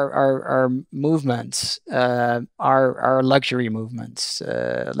of our movements are luxury movements.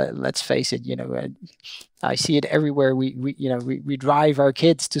 Let's face it, I see it everywhere. We drive our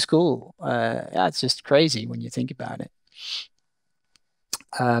kids to school. Yeah, it's just crazy when you think about it.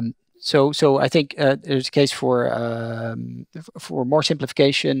 So I think there's a case for more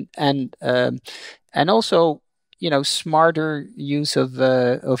simplification and also smarter use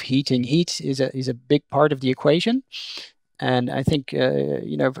of heating. Heat is a big part of the equation, and I think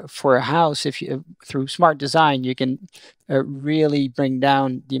for a house, if you through smart design you can really bring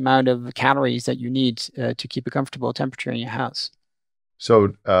down the amount of calories that you need to keep a comfortable temperature in your house.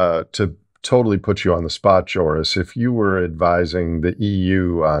 So to totally put you on the spot, Joris, if you were advising the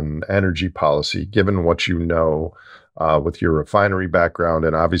EU on energy policy, given what you know with your refinery background,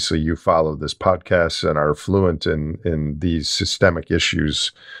 and obviously you follow this podcast and are fluent in these systemic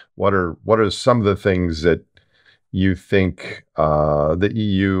issues, what are some of the things that you think the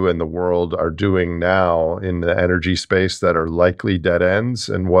EU and the world are doing now in the energy space that are likely dead ends?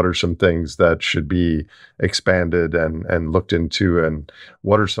 And what are some things that should be expanded and looked into? And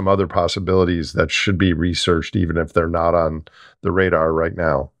what are some other possibilities that should be researched, even if they're not on the radar right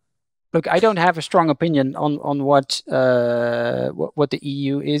now? Look, I don't have a strong opinion on what the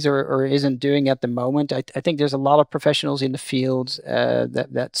EU is or isn't doing at the moment. I think there's a lot of professionals in the field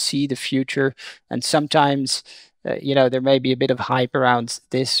that see the future, and sometimes there may be a bit of hype around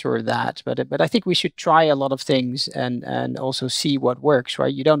this or that, but I think we should try a lot of things and also see what works.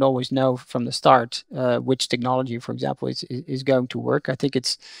 Right? You don't always know from the start which technology, for example, is going to work. I think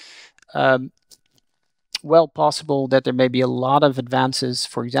it's um, well possible that there may be a lot of advances,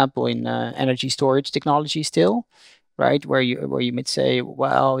 for example, in energy storage technology still, right? Where you might say,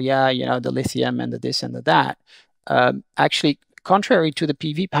 well, yeah, the lithium and the this and the that. Actually, contrary to the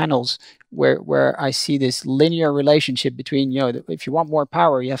PV panels, where I see this linear relationship between, if you want more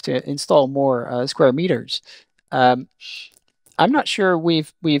power, you have to install more square meters. Um, I'm not sure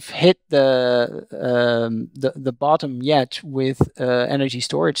we've hit the bottom yet with energy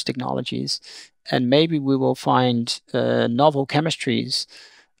storage technologies, and maybe we will find novel chemistries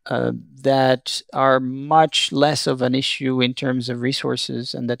that are much less of an issue in terms of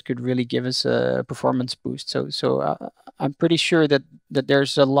resources, and that could really give us a performance boost. So I'm pretty sure that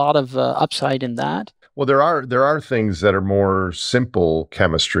there's a lot of upside in that. Well, there are things that are more simple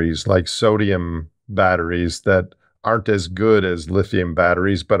chemistries like sodium batteries that aren't as good as lithium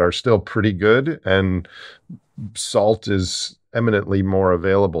batteries, but are still pretty good. And salt is eminently more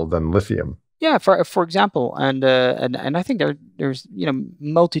available than lithium. Yeah, for example, and I think there's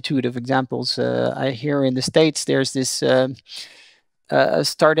multitude of examples. I hear in the States there's this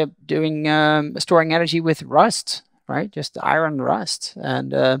startup doing storing energy with rust, right? Just iron rust,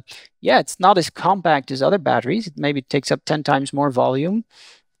 and yeah, it's not as compact as other batteries. It maybe takes up 10 times more volume,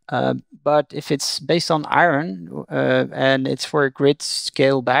 but if it's based on iron and it's for a grid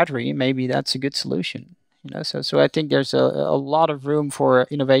scale battery, maybe that's a good solution. So I think there's a lot of room for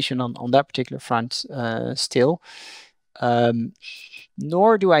innovation on that particular front still. Um,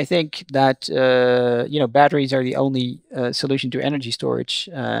 Nor do I think that batteries are the only solution to energy storage.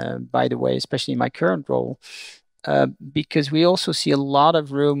 By the way, especially in my current role, because we also see a lot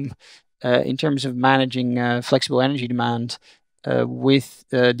of room in terms of managing flexible energy demand with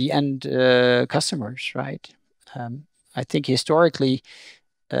the end customers, right? I think historically,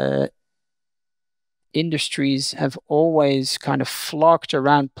 uh, industries have always kind of flocked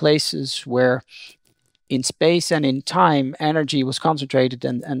around places where in space and in time energy was concentrated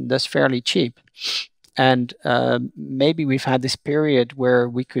and thus fairly cheap. And maybe we've had this period where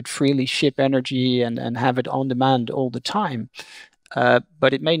we could freely ship energy and have it on demand all the time.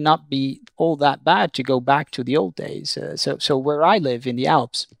 But it may not be all that bad to go back to the old days. So where I live in the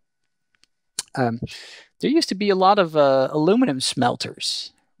Alps, um, there used to be a lot of aluminum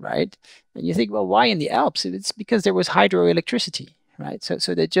smelters, right? And you think, well, why in the Alps? It's because there was hydroelectricity, right?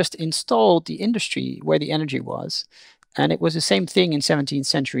 So they just installed the industry where the energy was. And it was the same thing in 17th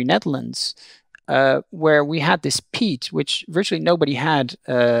century Netherlands, where we had this peat, which virtually nobody had,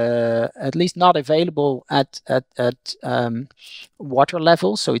 at least not available at water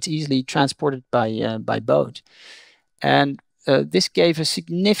level, so it's easily transported by boat. And this gave a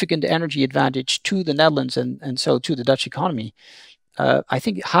significant energy advantage to the Netherlands and so to the Dutch economy. I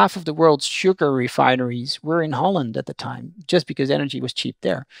think half of the world's sugar refineries were in Holland at the time, just because energy was cheap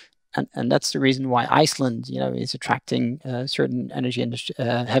there. And that's the reason why Iceland, is attracting certain energy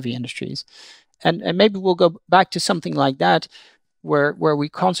heavy industries. And maybe we'll go back to something like that, where we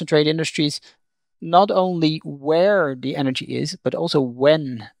concentrate industries not only where the energy is, but also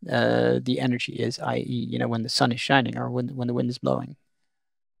when the energy is, i.e., when the sun is shining or when the wind is blowing.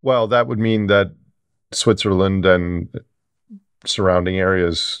 Well, that would mean that Switzerland and surrounding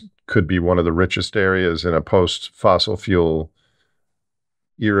areas could be one of the richest areas in a post-fossil fuel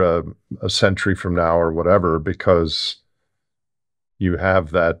era, a century from now or whatever, because you have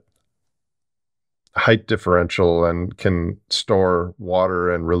that height differential and can store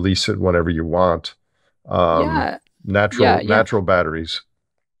water and release it whenever you want. Yeah, Natural yeah, yeah. natural batteries.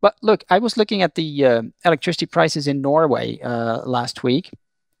 But look, I was looking at the electricity prices in Norway last week,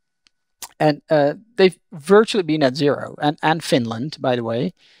 and they've virtually been at zero. And Finland, by the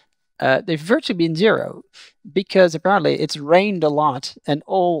way, they've virtually been zero because apparently it's rained a lot, and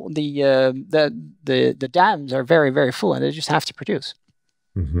all the dams are very very full, and they just have to produce.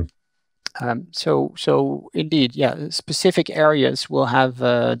 Mm-hmm. So indeed, yeah, specific areas will have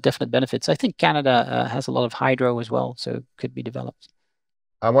definite benefits. I think Canada has a lot of hydro as well, so could be developed.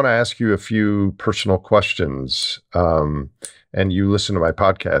 I want to ask you a few personal questions. And you listen to my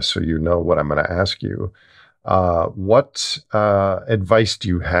podcast, so you know what I'm going to ask you. What advice do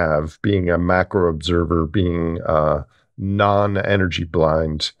you have, being a macro observer, being non-energy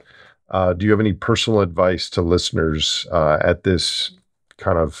blind? Do you have any personal advice to listeners at this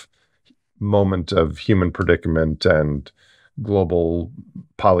kind of moment of human predicament and global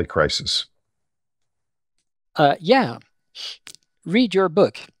polycrisis? Yeah, read your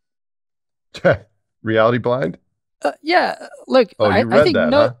book. Reality blind? Yeah, look, Oh, you I read think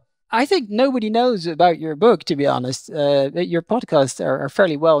that, huh? I think nobody knows about your book, to be honest. Your podcasts are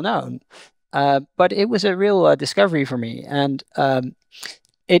fairly well known, but it was a real discovery for me, and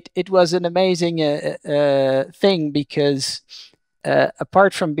it was an amazing thing because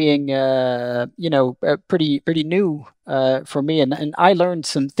apart from being pretty new for me, and I learned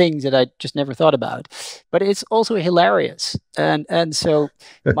some things that I just never thought about, but it's also hilarious, and so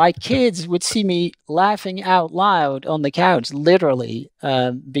my kids would see me laughing out loud on the couch, literally,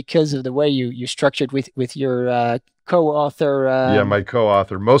 because of the way you structured with your co-author. Yeah, my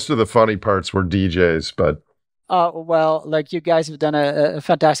co-author. Most of the funny parts were DJs, but Well, like you guys have done a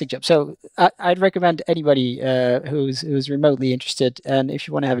fantastic job. So I'd recommend anybody who's remotely interested, and if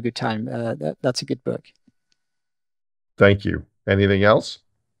you want to have a good time, that's a good book. thank you. Anything else?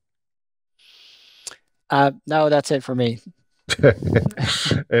 No, that's it for me.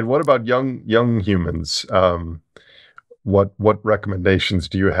 And what about young humans? What recommendations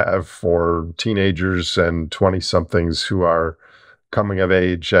do you have for teenagers and 20 somethings who are coming of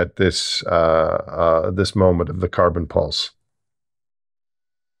age at this moment of the carbon pulse?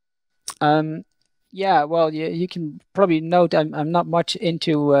 Yeah, well, you can probably note I'm not much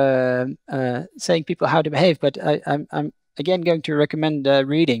into saying people how to behave, but I'm again going to recommend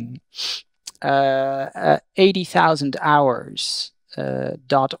reading 80,000 hours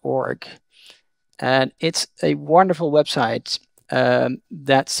 .org. And it's a wonderful website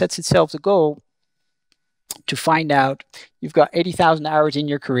that sets itself the goal to find out, you've got 80,000 hours in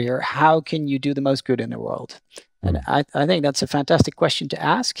your career. How can you do the most good in the world? And I think that's a fantastic question to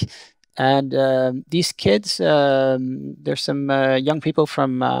ask. And these kids, there's some young people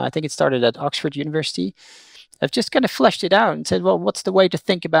from, I think it started at Oxford University, have just kind of fleshed it out and said, well, what's the way to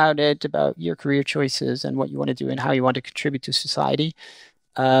think about it, about your career choices and what you want to do and how you want to contribute to society?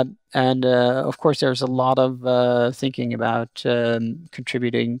 And of course, there's a lot of thinking about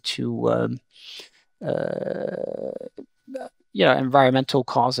contributing to uh, environmental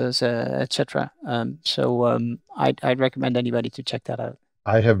causes, etc. I'd recommend anybody to check that out.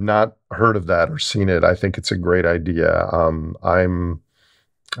 I have not heard of that or seen it. I think it's a great idea. I'm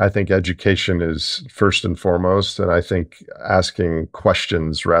I think education is first and foremost, and I think asking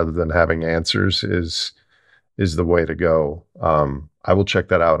questions rather than having answers is the way to go. I will check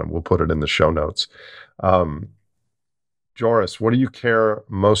that out and we'll put it in the show notes. Um, Joris, what do you care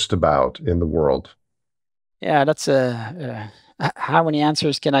most about in the world? Yeah, that's how many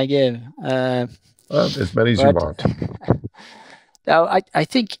answers can I give? As many as you But want. no, I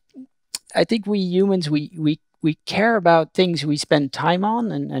think we humans we care about things we spend time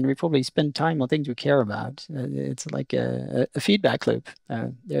on, and we probably spend time on things we care about. It's like a feedback loop.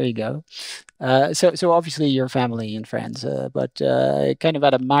 There you go. So obviously your family and friends, but kind of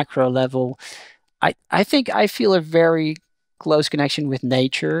at a macro level, I think I feel a very close connection with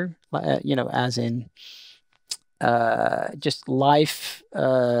nature. As in just life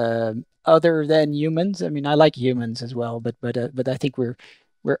other than humans. I mean, I like humans as well, but I think we're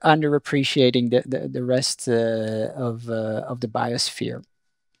underappreciating the rest of the biosphere.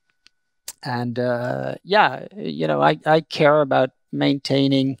 And yeah, I care about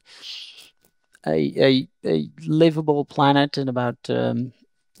maintaining a livable planet and about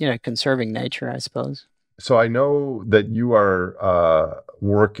conserving nature, I suppose. So I know that you are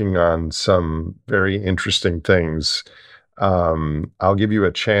working on some very interesting things. I'll give you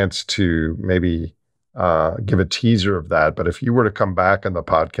a chance to maybe give a teaser of that. But if you were to come back on the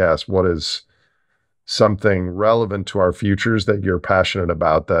podcast, what is something relevant to our futures that you're passionate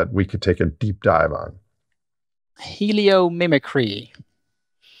about that we could take a deep dive on? Heliomimicry,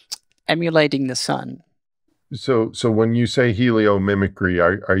 emulating the sun. So when you say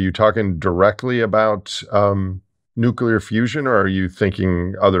heliomimicry, are you talking directly about nuclear fusion, or are you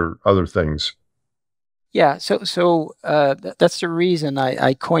thinking other things? Yeah, so that's the reason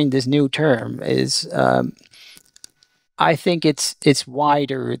I coined this new term. Is I think it's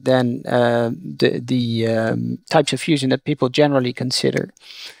wider than the types of fusion that people generally consider.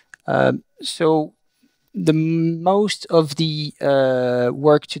 So the most of the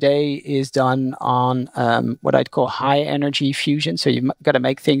work today is done on what I'd call high energy fusion. So you've got to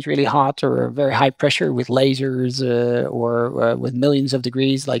make things really hot or very high pressure with lasers or with millions of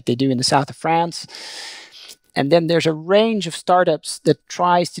degrees, like they do in the south of France. And then there's a range of startups that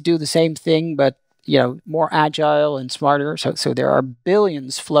tries to do the same thing, but more agile and smarter. So there are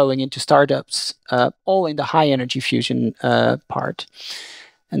billions flowing into startups, all in the high energy fusion part.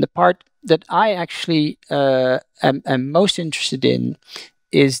 And the part that I actually am most interested in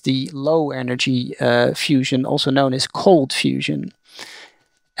is the low energy fusion, also known as cold fusion.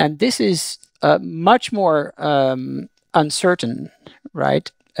 And this is much more uncertain, right?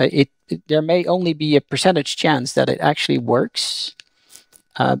 There may only be a percentage chance that it actually works,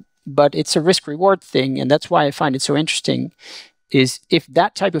 but it's a risk reward thing, and that's why I find it so interesting. Is if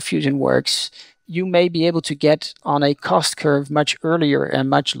that type of fusion works, you may be able to get on a cost curve much earlier and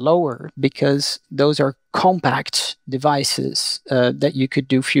much lower because those are compact devices that you could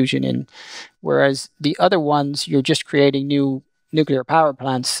do fusion in. Whereas the other ones, you're just creating new nuclear power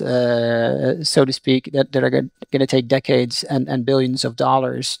plants, so to speak, that are going to take decades and billions of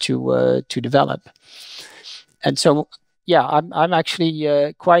dollars to develop. And so, yeah, I'm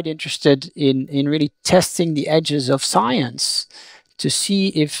actually quite interested in really testing the edges of science to see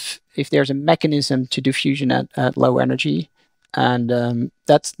if there's a mechanism to do fusion at low energy, and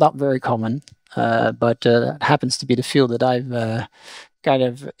that's not very common, but it happens to be the field that I've kind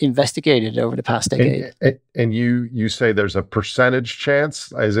of investigated over the past decade. And you say there's a percentage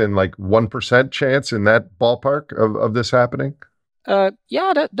chance, as in like 1% chance in that ballpark of this happening?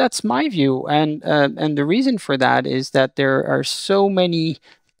 Yeah, that's my view, and the reason for that is that there are so many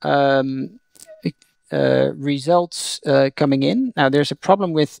um, results coming in. Now, there's a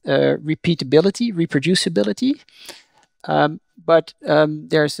problem with repeatability, reproducibility, but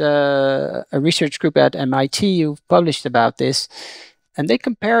there's a research group at MIT who've published about this, and they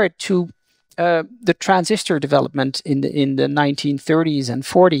compare it to the transistor development in the 1930s and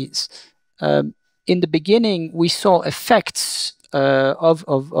 40s. In the beginning, we saw effects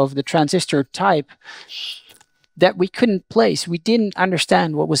of the transistor type that we couldn't place. We didn't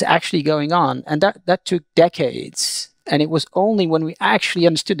understand what was actually going on, and that took decades. And it was only when we actually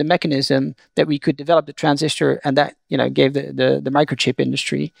understood the mechanism that we could develop the transistor, and that gave the microchip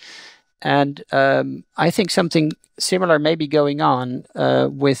industry. And I think something similar may be going on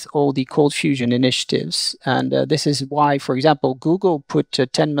with all the cold fusion initiatives. And this is why, for example, Google put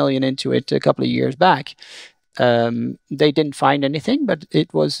 10 million into it a couple of years back. They didn't find anything, but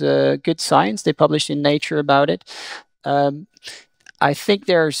it was good science. They published in Nature about it. I think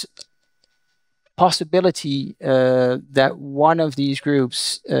there's possibility that one of these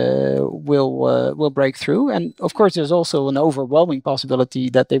groups will break through, and of course, there's also an overwhelming possibility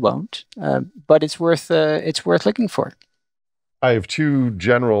that they won't. But it's worth looking for. I have two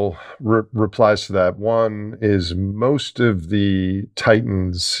general replies to that. One is most of the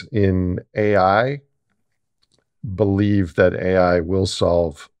titans in AI believe that AI will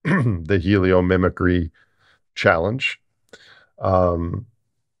solve the heliomimicry challenge.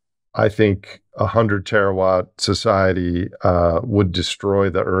 I think 100 terawatt society would destroy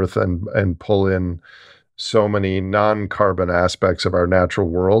the earth and pull in so many non-carbon aspects of our natural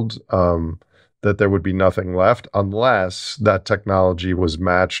world that there would be nothing left unless that technology was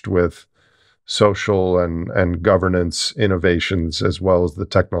matched with social and governance innovations as well as the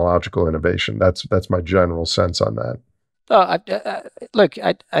technological innovation. That's my general sense on that. Look,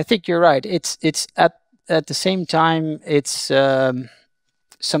 I think you're right. It's at the same time, it's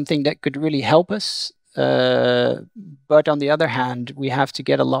something that could really help us. But on the other hand, we have to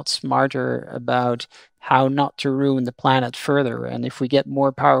get a lot smarter about how not to ruin the planet further. And if we get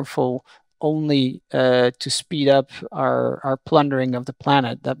more powerful only to speed up our plundering of the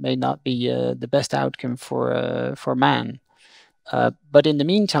planet, that may not be the best outcome for man. But in the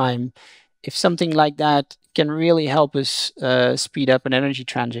meantime, if something like that can really help us speed up an energy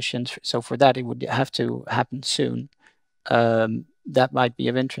transition, so for that it would have to happen soon, that might be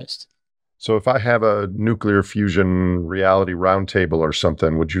of interest. So if I have a nuclear fusion reality roundtable or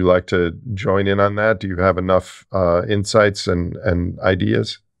something, would you like to join in on that? Do you have enough insights and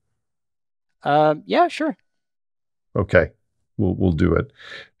ideas? Yeah, sure. Okay, we'll do it.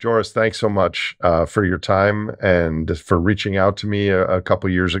 Joris, thanks so much for your time and for reaching out to me a couple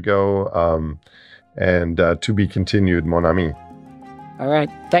years ago. And to be continued, mon ami. All right.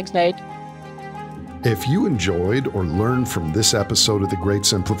 Thanks, Nate. If you enjoyed or learned from this episode of The Great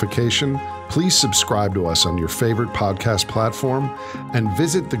Simplification, please subscribe to us on your favorite podcast platform and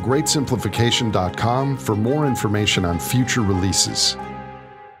visit thegreatsimplification.com for more information on future releases.